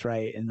those things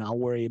right, and I'll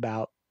worry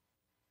about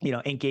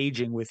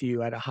engaging with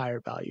you at a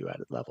higher value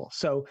added level.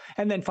 So,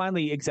 and then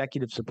finally,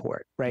 executive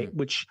support, right?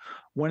 Which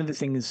one of the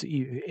things,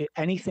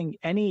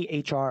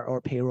 any HR or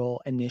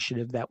payroll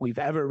initiative that we've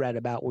ever read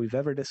about, we've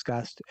ever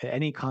discussed,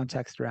 any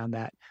context around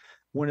that,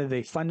 one of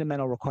the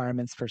fundamental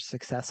requirements for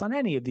success on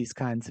any of these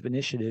kinds of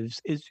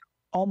initiatives is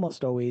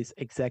almost always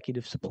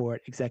executive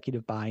support,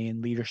 executive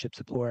buy-in, leadership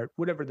support,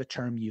 whatever the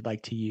term you'd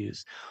like to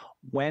use.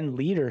 When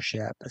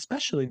leadership,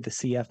 especially the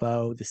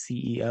CFO, the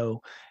CEO,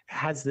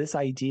 has this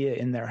idea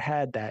in their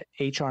head that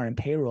HR and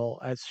payroll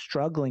is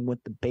struggling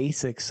with the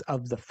basics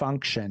of the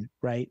function,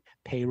 right?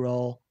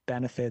 Payroll,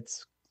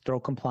 benefits, throw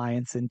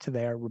compliance into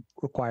their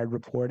required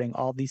reporting,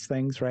 all these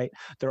things, right?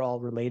 They're all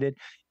related.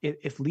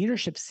 If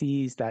leadership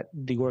sees that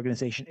the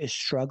organization is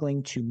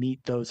struggling to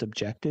meet those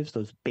objectives,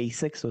 those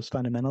basics, those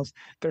fundamentals,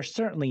 they're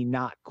certainly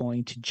not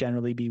going to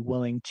generally be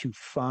willing to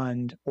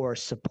fund or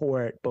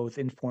support, both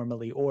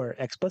informally or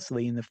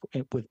explicitly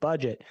with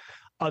budget,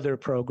 other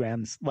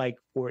programs like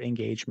for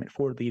engagement,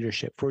 for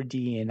leadership, for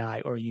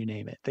DE&I, or you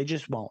name it. They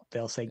just won't.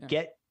 They'll say,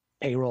 get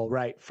payroll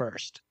right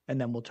first,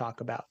 and then we'll talk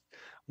about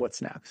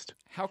what's next.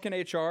 How can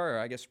HR, or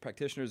I guess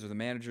practitioners or the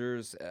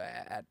managers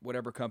at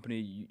whatever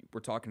company we're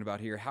talking about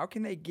here, how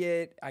can they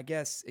get, I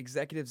guess,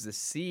 executives to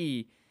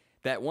see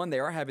that, one, they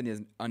are having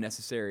these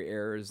unnecessary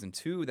errors, and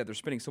two, that they're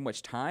spending so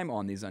much time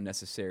on these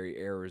unnecessary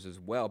errors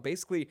as well?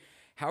 Basically,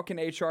 how can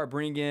HR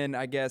bring in,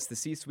 I guess, the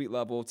C-suite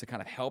level to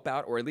kind of help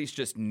out, or at least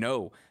just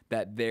know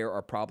that there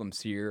are problems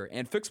here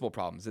and fixable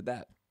problems at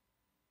that?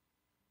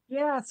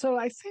 Yeah, so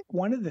I think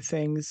one of the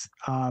things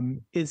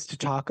is to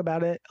talk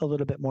about it a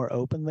little bit more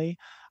openly.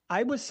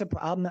 I was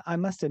surprised. I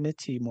must admit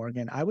to you,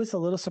 Morgan, I was a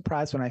little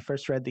surprised when I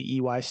first read the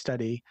EY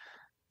study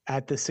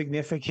at the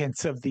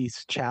significance of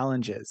these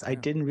challenges. I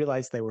didn't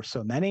realize they were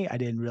so many. I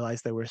didn't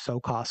realize they were so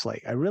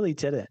costly. I really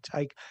didn't.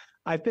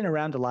 I've been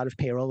around a lot of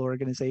payroll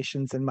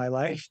organizations in my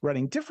life,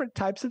 running different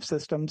types of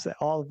systems,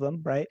 all of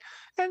them, right?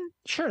 And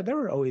sure, there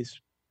were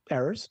always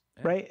errors,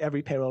 right?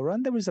 Every payroll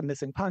run, there was a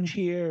missing punch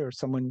here, or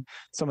someone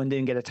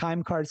didn't get a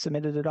time card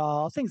submitted at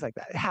all, things like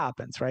that. It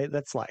happens, right?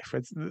 That's life.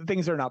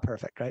 Things are not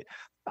perfect, right?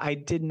 I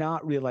did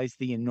not realize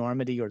the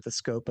enormity or the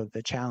scope of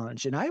the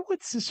challenge. And I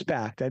would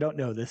suspect, I don't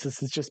know this is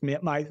just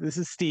this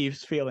is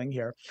Steve's feeling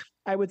here.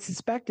 I would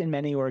suspect in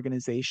many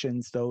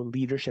organizations, though,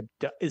 leadership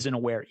isn't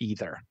aware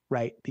either,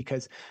 right?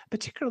 Because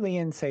particularly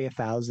in, say,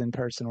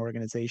 1,000-person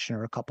organization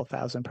or a couple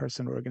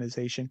 1,000-person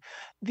organization,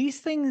 these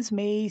things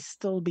may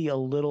still be a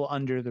little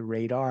under the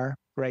radar,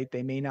 right?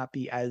 They may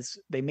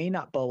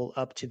not bowl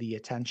up to the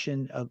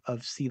attention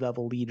of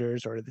C-level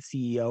leaders or the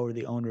CEO or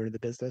the owner of the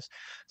business.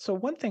 So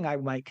one thing I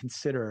might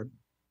consider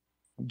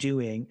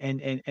doing,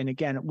 and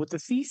again, with the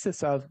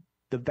thesis of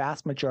the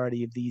vast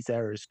majority of these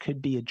errors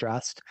could be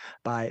addressed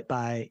by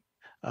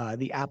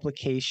the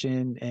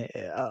application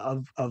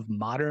of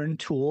modern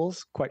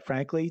tools, quite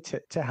frankly,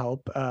 to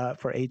help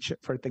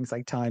for things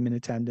like time and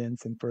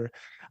attendance and for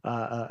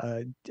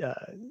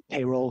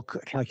payroll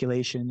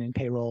calculation and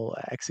payroll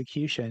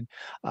execution,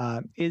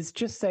 is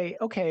just say,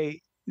 okay,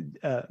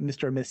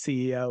 Mr. or Miss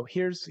CEO,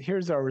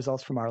 here's our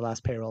results from our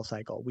last payroll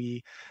cycle.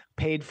 We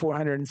paid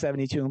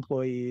 472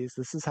 employees.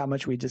 This is how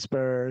much we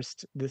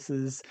dispersed. This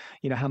is,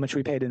 how much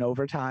we paid in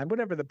overtime,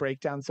 whatever the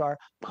breakdowns are.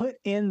 Put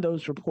in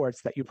those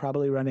reports that you're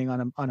probably running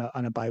on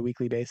a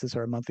biweekly basis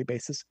or a monthly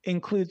basis.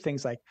 Include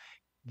things like,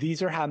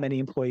 these are how many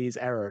employees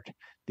errored.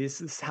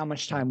 This is how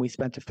much time we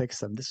spent to fix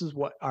them. This is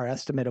what our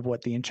estimate of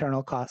what the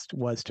internal cost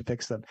was to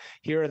fix them.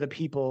 Here are the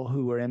people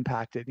who were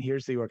impacted.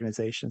 Here's the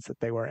organizations that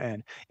they were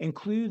in.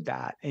 Include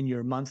that in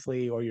your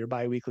monthly or your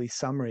biweekly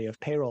summary of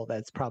payroll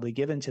that's probably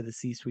given to the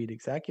C-suite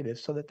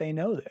executives so that they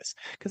know this.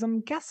 Because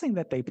I'm guessing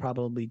that they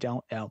probably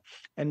don't know.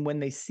 And when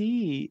they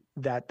see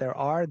that there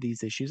are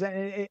these issues,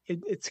 and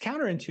it's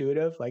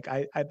counterintuitive. Like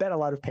I bet a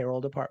lot of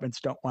payroll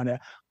departments don't want to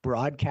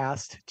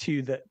broadcast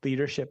to the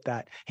leadership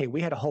that, hey,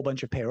 we had a whole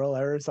bunch of payroll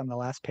errors on the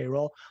last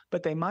payroll,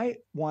 but they might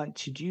want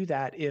to do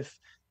that if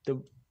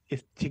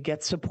to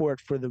get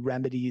support for the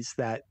remedies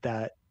that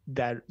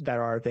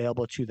are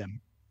available to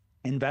them.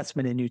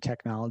 Investment in new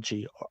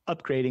technology or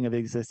upgrading of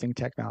existing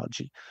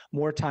technology,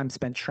 more time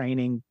spent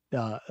training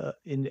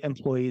in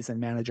employees and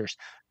managers,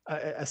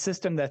 a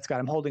system that's got,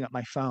 I'm holding up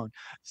my phone,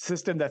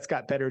 system that's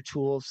got better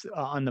tools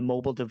on the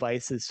mobile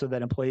devices so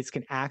that employees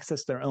can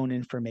access their own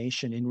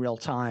information in real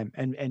time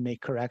and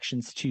make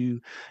corrections to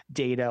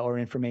data or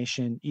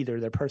information, either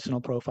their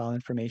personal profile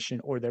information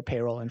or their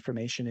payroll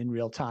information in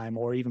real time,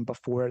 or even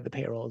before the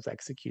payroll is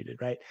executed,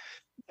 right?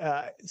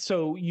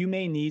 So you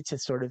may need to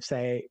sort of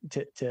say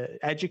to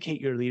educate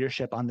your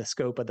leadership on the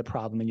scope of the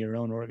problem in your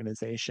own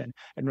organization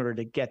in order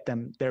to get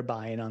them their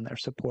buy-in on their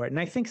support. And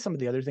I think some of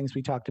the other things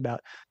we talked about,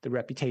 the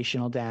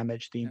reputational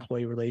damage, the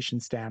employee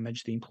relations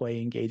damage, the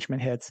employee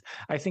engagement hits,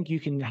 I think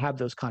you can have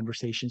those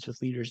conversations with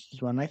leaders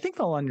as well. And I think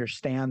they'll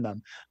understand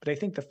them. But I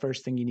think the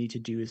first thing you need to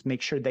do is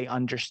make sure they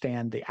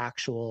understand the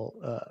actual,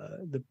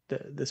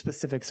 the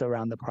specifics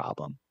around the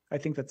problem. I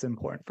think that's an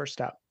important first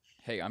step.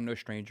 Hey, I'm no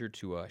stranger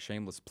to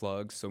shameless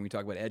plugs. So when we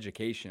talk about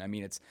education, I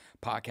mean, it's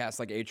podcasts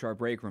like HR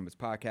Break Room. It's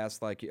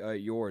podcasts like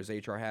yours,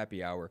 HR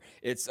Happy Hour.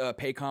 It's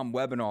Paycom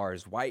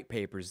webinars, white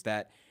papers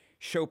that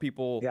show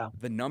people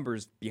the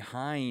numbers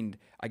behind,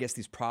 I guess,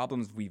 these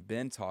problems we've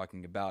been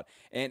talking about.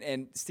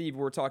 And Steve,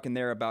 we're talking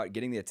there about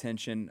getting the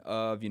attention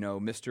of,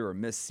 Mr. or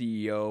Miss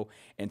CEO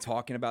and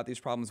talking about these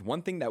problems.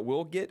 One thing that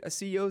will get a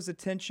CEO's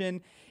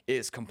attention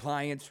is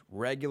compliance,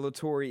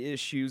 regulatory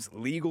issues,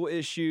 legal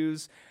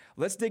issues.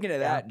 Let's dig into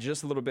that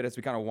just a little bit as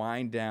we kind of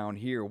wind down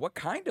here. What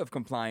kind of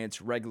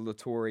compliance,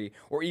 regulatory,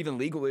 or even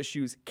legal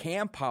issues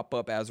can pop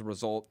up as a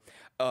result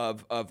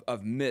of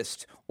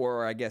missed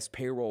or, I guess,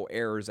 payroll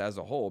errors as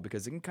a whole?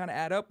 Because it can kind of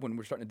add up when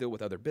we're starting to deal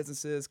with other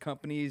businesses,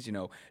 companies,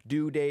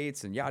 due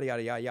dates and yada,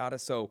 yada, yada, yada.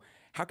 So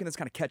how can this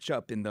kind of catch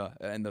up in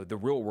the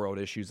real world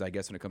issues, I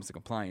guess, when it comes to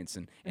compliance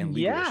and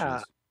legal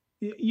issues?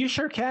 You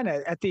sure can.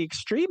 At the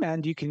extreme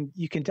end, you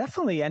can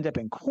definitely end up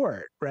in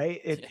court, right?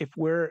 If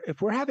we're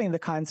having the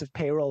kinds of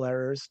payroll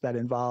errors that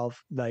involve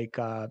like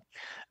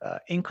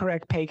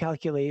incorrect pay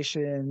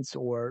calculations,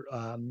 or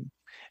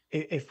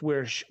if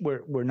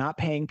we're not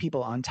paying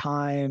people on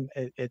time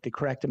at the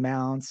correct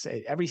amounts.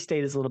 Every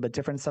state is a little bit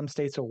different. Some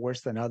states are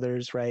worse than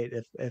others, right?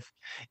 If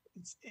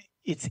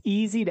it's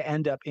easy to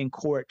end up in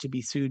court to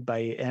be sued by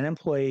an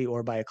employee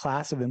or by a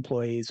class of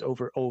employees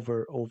over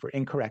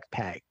incorrect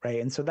pay,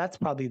 right? And so that's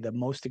probably the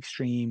most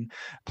extreme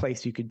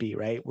place you could be,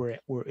 right?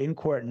 We're in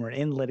court and we're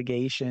in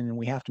litigation and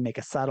we have to make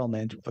a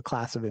settlement with a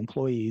class of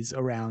employees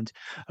around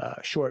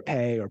short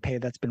pay or pay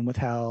that's been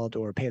withheld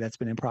or pay that's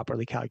been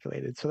improperly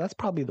calculated. So that's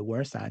probably the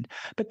worst end.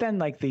 But then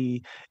like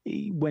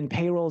when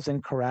payroll's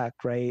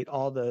incorrect, right?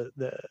 All the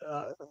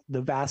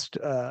vast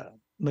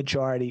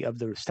majority of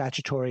the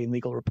statutory and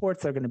legal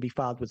reports that are going to be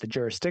filed with the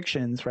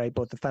jurisdictions, right?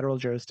 Both the federal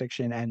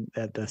jurisdiction and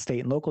the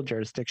state and local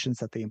jurisdictions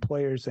that the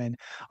employer's in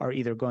are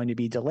either going to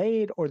be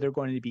delayed or they're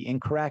going to be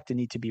incorrect and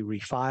need to be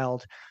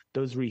refiled.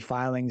 Those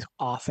refilings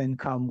often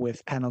come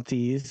with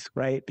penalties,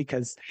 right?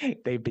 Because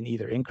they've been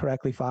either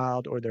incorrectly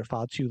filed or they're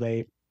filed too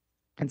late.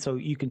 And so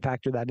you can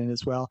factor that in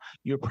as well.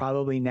 You're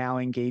probably now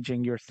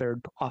engaging your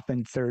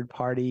often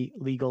third-party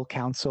legal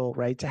counsel,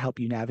 right, to help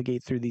you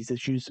navigate through these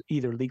issues,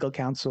 either legal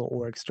counsel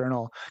or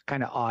external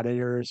kind of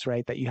auditors,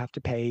 right, that you have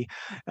to pay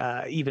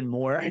even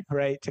more,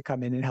 right, to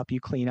come in and help you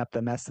clean up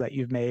the mess that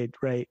you've made,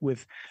 right,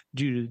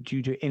 due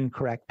to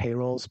incorrect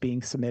payrolls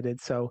being submitted.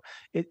 So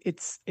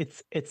it's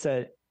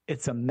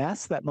a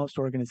mess that most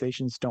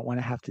organizations don't want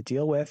to have to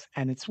deal with,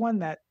 and it's one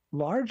that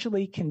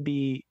largely can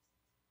be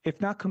if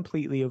not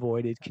completely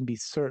avoided, can be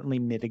certainly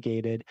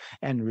mitigated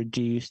and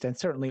reduced, and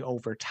certainly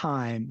over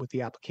time with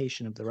the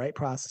application of the right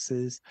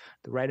processes,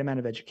 the right amount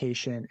of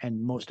education,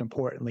 and most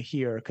importantly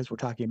here, because we're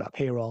talking about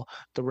payroll,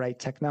 the right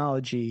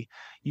technology,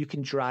 you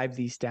can drive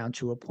these down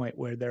to a point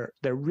where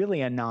they're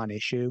really a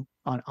non-issue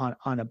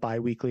on a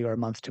biweekly or a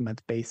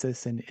month-to-month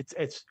basis, and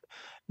it's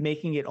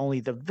making it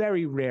only the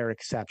very rare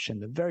exception,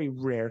 the very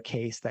rare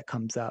case that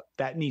comes up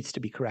that needs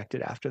to be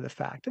corrected after the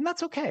fact. And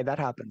that's okay. That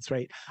happens,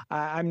 right?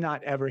 I'm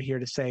not ever here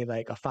to say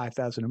like a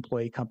 5,000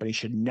 employee company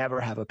should never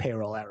have a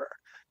payroll error.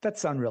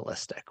 That's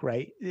unrealistic,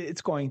 right?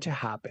 It's going to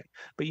happen.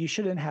 But you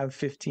shouldn't have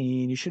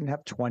 15, you shouldn't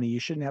have 20, you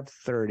shouldn't have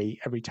 30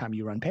 every time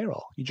you run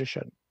payroll. You just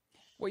shouldn't.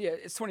 Well, yeah,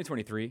 it's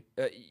 2023.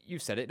 You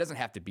said it. It doesn't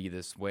have to be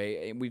this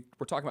way. And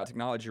we're talking about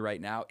technology right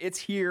now. It's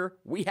here.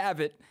 We have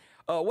it.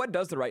 What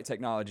does the right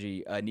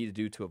technology need to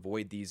do to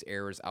avoid these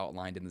errors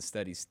outlined in the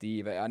study,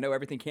 Steve? I know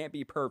everything can't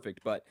be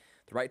perfect, but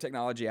the right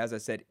technology, as I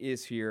said,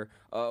 is here.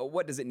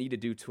 What does it need to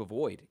do to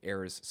avoid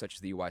errors such as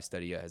the UI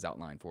study has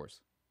outlined for us?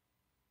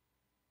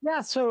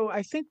 Yeah, so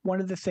I think one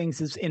of the things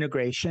is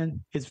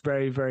integration is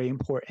very, very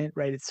important,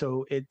 right?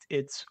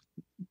 It's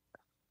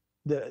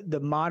the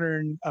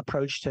modern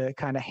approach to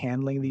kind of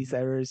handling these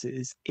errors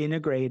is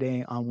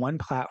integrating on one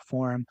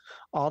platform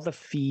all the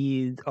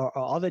feed or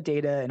all the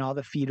data and all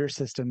the feeder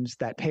systems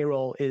that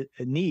payroll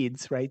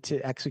needs, right,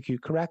 to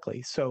execute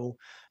correctly. So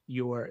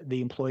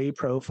the employee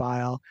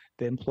profile,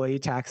 the employee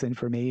tax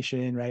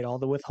information, right, all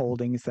the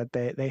withholdings that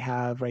they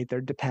have, right,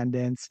 their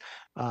dependents,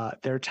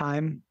 their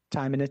time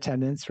and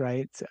attendance,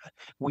 right?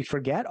 We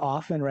forget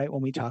often, right,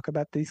 when we talk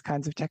about these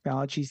kinds of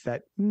technologies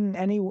that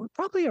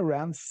probably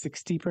around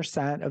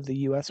 60% of the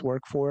US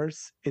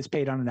workforce is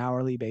paid on an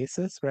hourly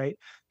basis, right?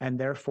 And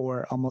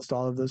therefore, almost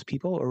all of those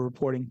people are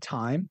reporting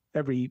time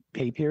every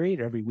pay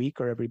period, every week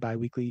or every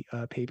biweekly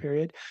pay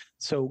period.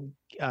 So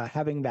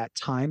having that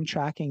time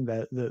tracking,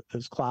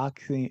 those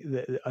clocks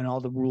and all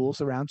the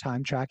rules around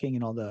time tracking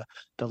and all the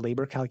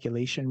labor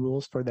calculation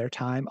rules for their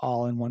time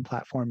all in one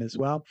platform as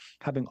well,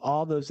 having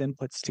all those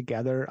inputs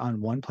together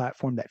on one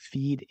platform that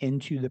feed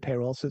into the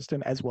payroll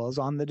system as well as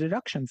on the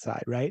deduction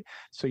side, right?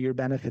 So your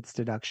benefits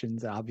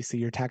deductions, obviously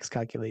your tax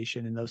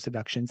calculation and those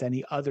deductions,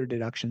 any other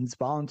deductions,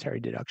 voluntary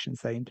deductions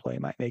that the employee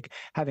might make,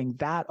 having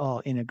that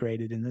all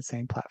integrated in the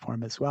same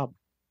platform as well.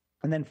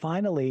 And then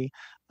finally,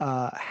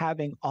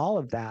 having all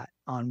of that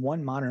on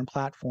one modern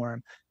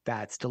platform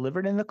that's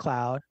delivered in the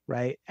cloud,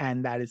 right?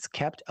 And that is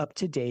kept up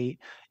to date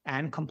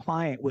and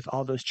compliant with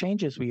all those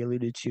changes we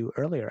alluded to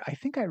earlier. I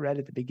think I read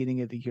at the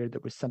beginning of the year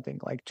there was something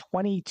like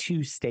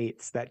 22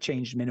 states that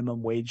changed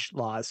minimum wage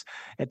laws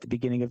at the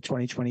beginning of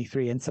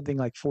 2023, and something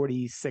like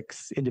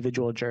 46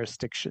 individual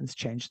jurisdictions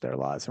changed their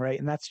laws, right?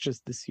 And that's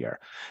just this year.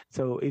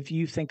 So if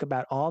you think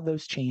about all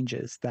those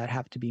changes that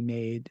have to be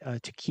made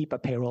to keep a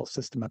payroll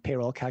system, a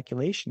payroll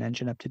calculation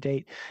engine up to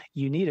date,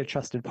 you need a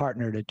trusted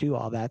partner to do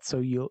all that.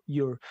 So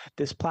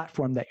this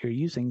platform that you're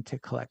using to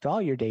collect all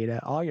your data,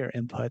 all your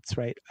inputs,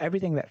 right?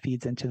 Everything that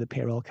feeds into the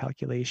payroll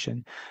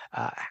calculation,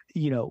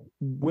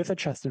 with a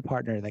trusted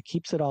partner that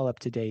keeps it all up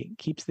to date,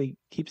 keeps the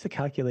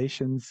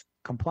calculations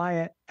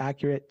compliant,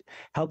 accurate,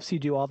 helps you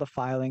do all the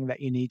filing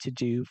that you need to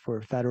do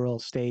for federal,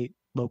 state,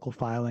 local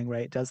filing,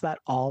 right? Does that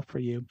all for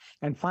you.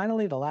 And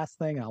finally, the last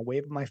thing, I'll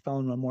wave my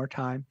phone one more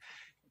time,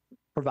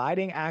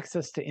 providing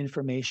access to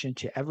information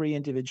to every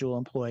individual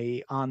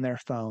employee on their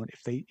phone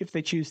if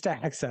they choose to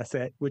access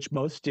it, which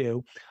most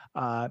do,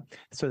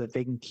 so that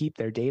they can keep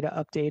their data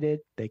updated.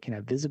 They can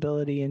have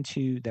visibility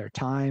into their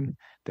time,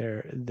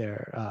 their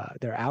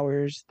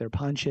hours, their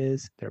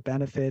punches, their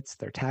benefits,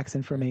 their tax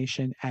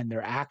information, and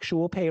their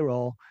actual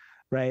payroll.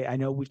 Right. I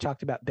know we've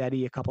talked about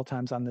Betty a couple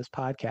times on this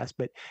podcast,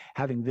 but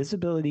having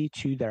visibility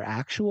to their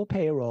actual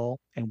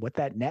payroll and what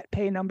that net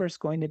pay number is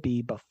going to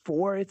be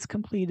before it's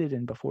completed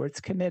and before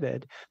it's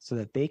committed, so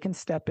that they can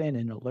step in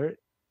and alert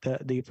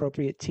the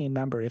appropriate team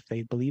member if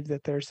they believe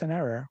that there's an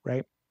error,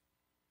 right?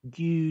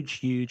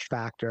 Huge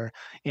factor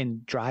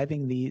in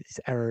driving these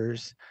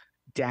errors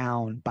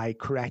down by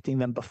correcting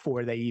them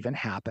before they even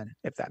happen,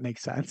 if that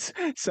makes sense.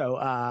 So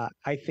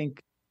I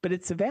think, but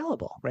it's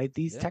available, right?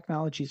 These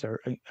technologies are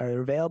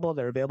available.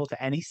 They're available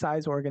to any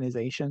size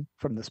organization,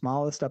 from the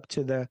smallest up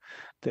to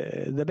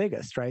the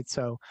biggest, right?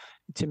 So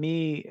to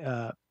me,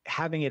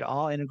 having it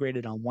all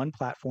integrated on one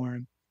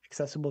platform,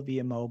 accessible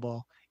via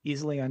mobile,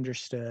 easily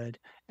understood,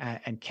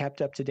 and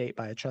kept up to date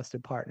by a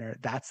trusted partner,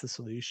 that's the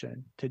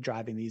solution to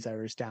driving these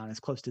errors down as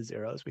close to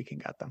zero as we can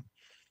get them.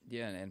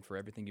 Yeah, and for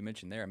everything you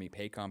mentioned there, I mean,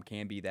 Paycom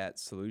can be that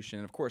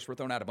solution. Of course, we're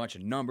throwing out a bunch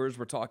of numbers.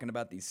 We're talking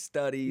about these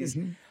studies.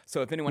 Mm-hmm.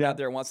 So if anyone out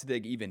there wants to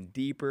dig even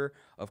deeper,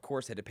 of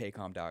course, head to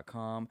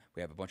paycom.com.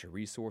 We have a bunch of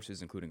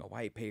resources, including a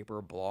white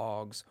paper,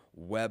 blogs,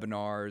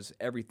 webinars,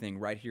 everything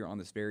right here on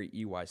this very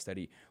EY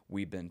study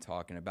we've been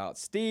talking about.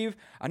 Steve,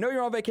 I know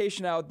you're on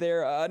vacation out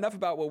there. Enough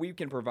about what we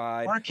can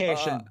provide.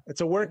 Workation.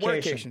 It's a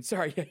workation. Workation.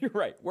 Sorry, you're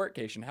right.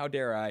 Workation. How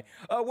dare I?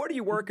 What are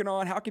you working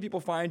on? How can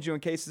people find you in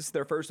case this is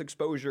their first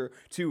exposure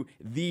to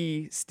the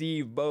the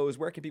Steve Boese.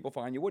 Where can people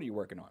find you? What are you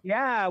working on?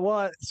 Yeah,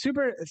 well,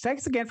 super.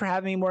 Thanks again for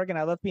having me, Morgan.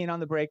 I love being on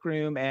the break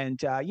room.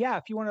 And yeah,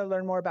 if you want to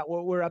learn more about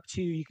what we're up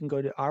to, you can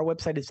go to our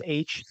website is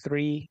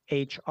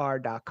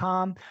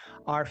h3hr.com.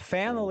 Our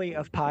family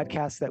of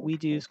podcasts that we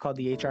do is called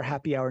the HR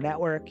Happy Hour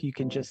Network. You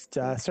can just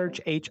search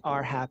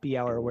HR Happy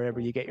Hour wherever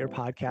you get your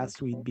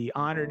podcasts. We'd be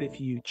honored if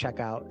you check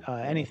out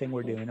anything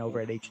we're doing over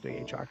at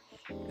H3HR.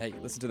 Hey,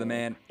 listen to the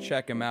man.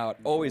 Check him out.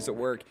 Always at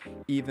work,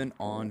 even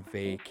on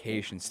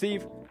vacation.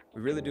 Steve,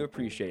 we really do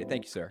appreciate it.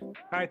 Thank you, sir. All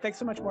right. Thanks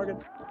so much, Morgan.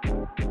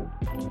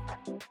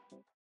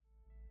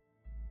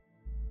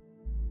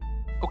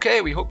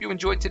 Okay, we hope you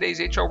enjoyed today's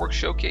HR Works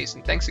Showcase,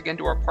 and thanks again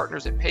to our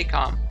partners at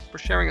Paycom for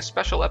sharing a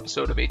special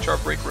episode of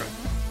HR Break Room.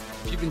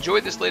 If you've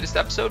enjoyed this latest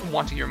episode and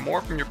want to hear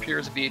more from your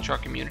peers of the HR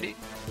community,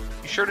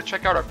 be sure to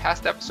check out our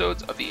past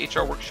episodes of the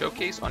HR Works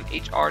Showcase on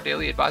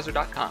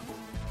hrdailyadvisor.com.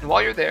 And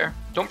while you're there,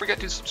 don't forget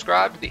to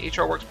subscribe to the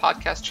HR Works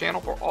podcast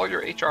channel for all your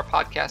HR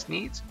podcast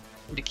needs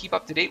and to keep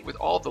up to date with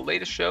all of the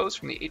latest shows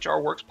from the HR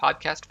Works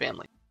podcast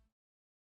family.